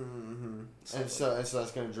 Mm-hmm. So And so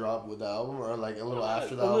that's gonna drop with the album, or like a little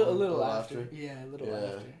after the album. A little after. Yeah, a little Yeah.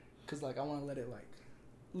 after. Cause like I want to let it like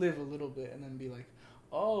live a little bit, and then be like,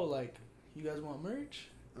 oh, like you guys want merch,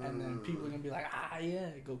 and then people are gonna be like, yeah,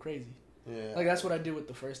 go crazy. Yeah. Like that's what I did with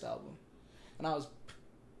the first album, and I was,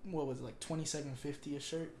 what was it, like $27.50 a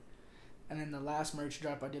shirt, and then the last merch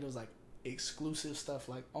drop I did was like exclusive stuff,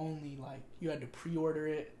 like only like you had to pre-order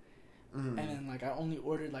it, and then like I only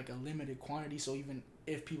ordered like a limited quantity, so even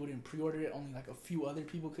if people didn't pre-order it, only like a few other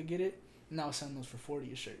people could get it. Now I was selling those for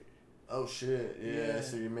 $40 a shirt. Oh shit! Yeah.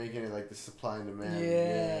 So you're making it like the supply and demand.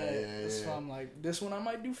 Yeah. So I'm like, this one I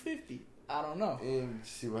might do 50. I don't know. And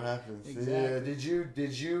see what happens. Exactly. Yeah.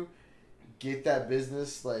 Did you get that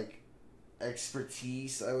business like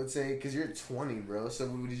expertise? I would say because you're 20, bro. So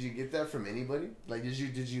did you get that from anybody? Like, did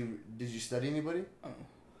you study anybody?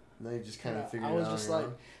 No, you just kind of figured it out. I was just like,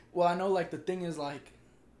 well, I know like the thing is like,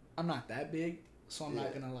 I'm not that big, so I'm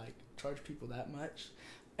not gonna like charge people that much.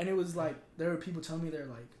 And it was like there were people telling me they're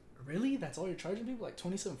like, really? That's all you're charging people? Like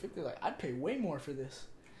 $27.50? Like I'd pay way more for this.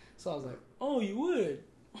 So I was like, oh, you would?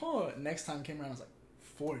 Huh? Next time came around, I was like,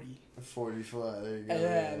 40 flat. There you go.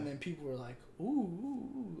 And then people were like,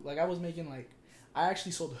 ooh. Like I was making like, I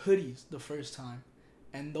actually sold hoodies the first time,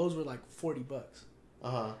 and those were like $40.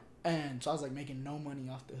 And so I was like making no money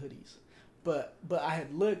off the hoodies, but I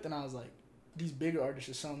had looked and I was like, these bigger artists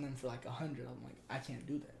are selling them for like $100. I'm like, I can't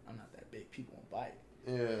do that. I'm not that big. People won't buy it.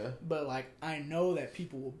 Yeah. But like I know that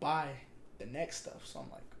people will buy the next stuff, so I'm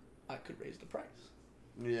like, I could raise the price.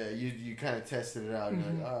 Yeah, you kind of tested it out. You're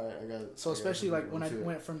like, all right, I got it. So especially like when I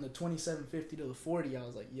went from the $27.50 to the $40, I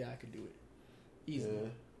was like, yeah, I could do it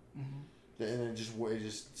easily. Yeah. And then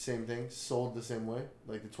just same thing, sold the same way,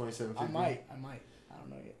 like the $27.50. I might. I don't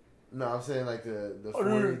know yet. No, I'm saying like the 40,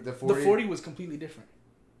 no. the 40. The 40 was completely different.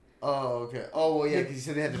 Oh, okay. Oh, well, yeah, because you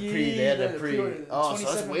said they had to pre. Oh,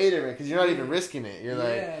 so that's way different because you're not even risking it. You're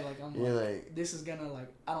like, this is gonna like,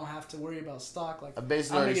 I don't have to worry about stock. Like, I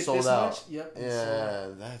basically already sold out. Much. Yep. Yeah,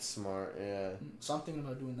 that's smart. Yeah. So I'm thinking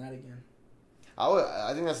about doing that again.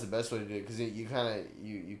 I think that's the best way to do it because you kind of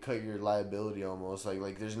you cut your liability almost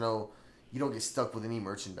like there's no. You don't get stuck with any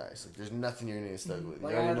merchandise. Like, there's nothing you're gonna get stuck with.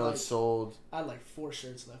 Like, you already know it's sold. I had like 4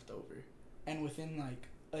 shirts left over, and within like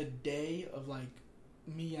a day of like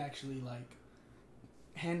me actually like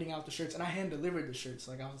handing out the shirts, and I hand delivered the shirts.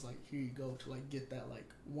 Like I was like, here you go, to like get that like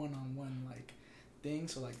one-on-one like thing.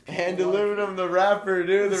 So like hand delivered them the rapper,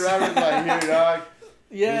 dude. The rapper's like, here, dog.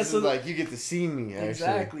 Yeah, this so is like you get to see me. Actually.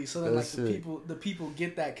 Exactly. So then that's like the people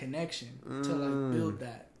get that connection to like build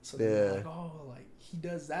that. So they're like, oh, like he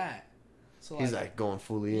does that. So he's like going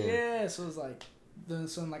fully in. Yeah, so it's like, then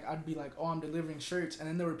like I'd be like, oh, I'm delivering shirts, and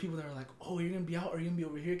then there were people that were like, oh, you're gonna be out or you're gonna be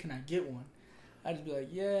over here? Can I get one? I'd just be like,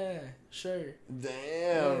 yeah, sure.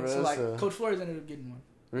 Damn. So like Coach Flores ended up getting one.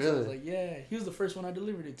 Really? So I was like, yeah, he was the first one I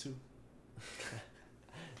delivered it to.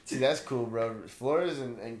 See, that's cool, bro. Flores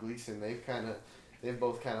and Gleason, they've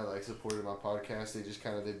both kind of like supported my podcast.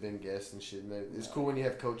 They've been guests and shit. And it's cool when you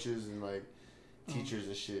have coaches and like teachers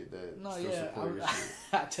and shit that support your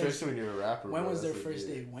shit. Especially when you're a rapper. When was their first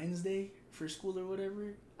day? Wednesday for school or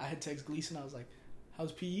whatever? I had text Gleason. I was like,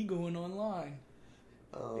 how's PE going online?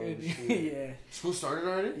 Oh, shit. Yeah. School started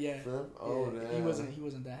already? Yeah. For them? Oh, yeah. He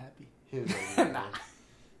wasn't that happy. He was like, nah.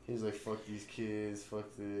 He was like, fuck these kids,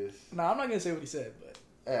 fuck this. Nah, I'm not gonna say what he said, but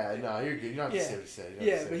Yeah, no, you're good. You don't have to say what you said.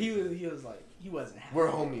 Yeah, but he was like, he wasn't happy. We're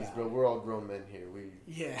homies, bro. We're all grown men here.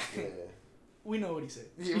 Yeah. We know what he said.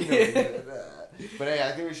 Yeah, we know what he said. But hey,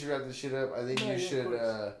 I think we should wrap this shit up. I think you should.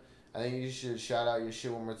 I think you should shout out your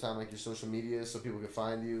shit one more time, like your social media, so people can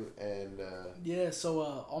find you. And yeah, so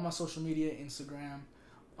all my social media, Instagram,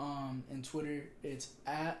 and Twitter, it's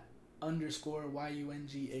 @_YUNGHOP,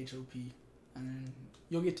 and then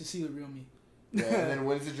you'll get to see the real me. Yeah, and then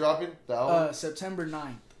when's it dropping? The album? September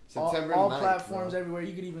 9th. September all 9th, platforms everywhere.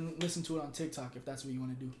 You could even listen to it on TikTok if that's what you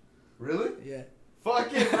want to do. Really? Yeah.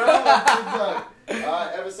 Fuck it, bro.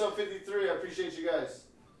 TikTok. Episode 53. I appreciate you guys.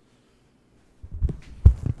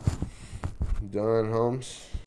 Done, Holmes.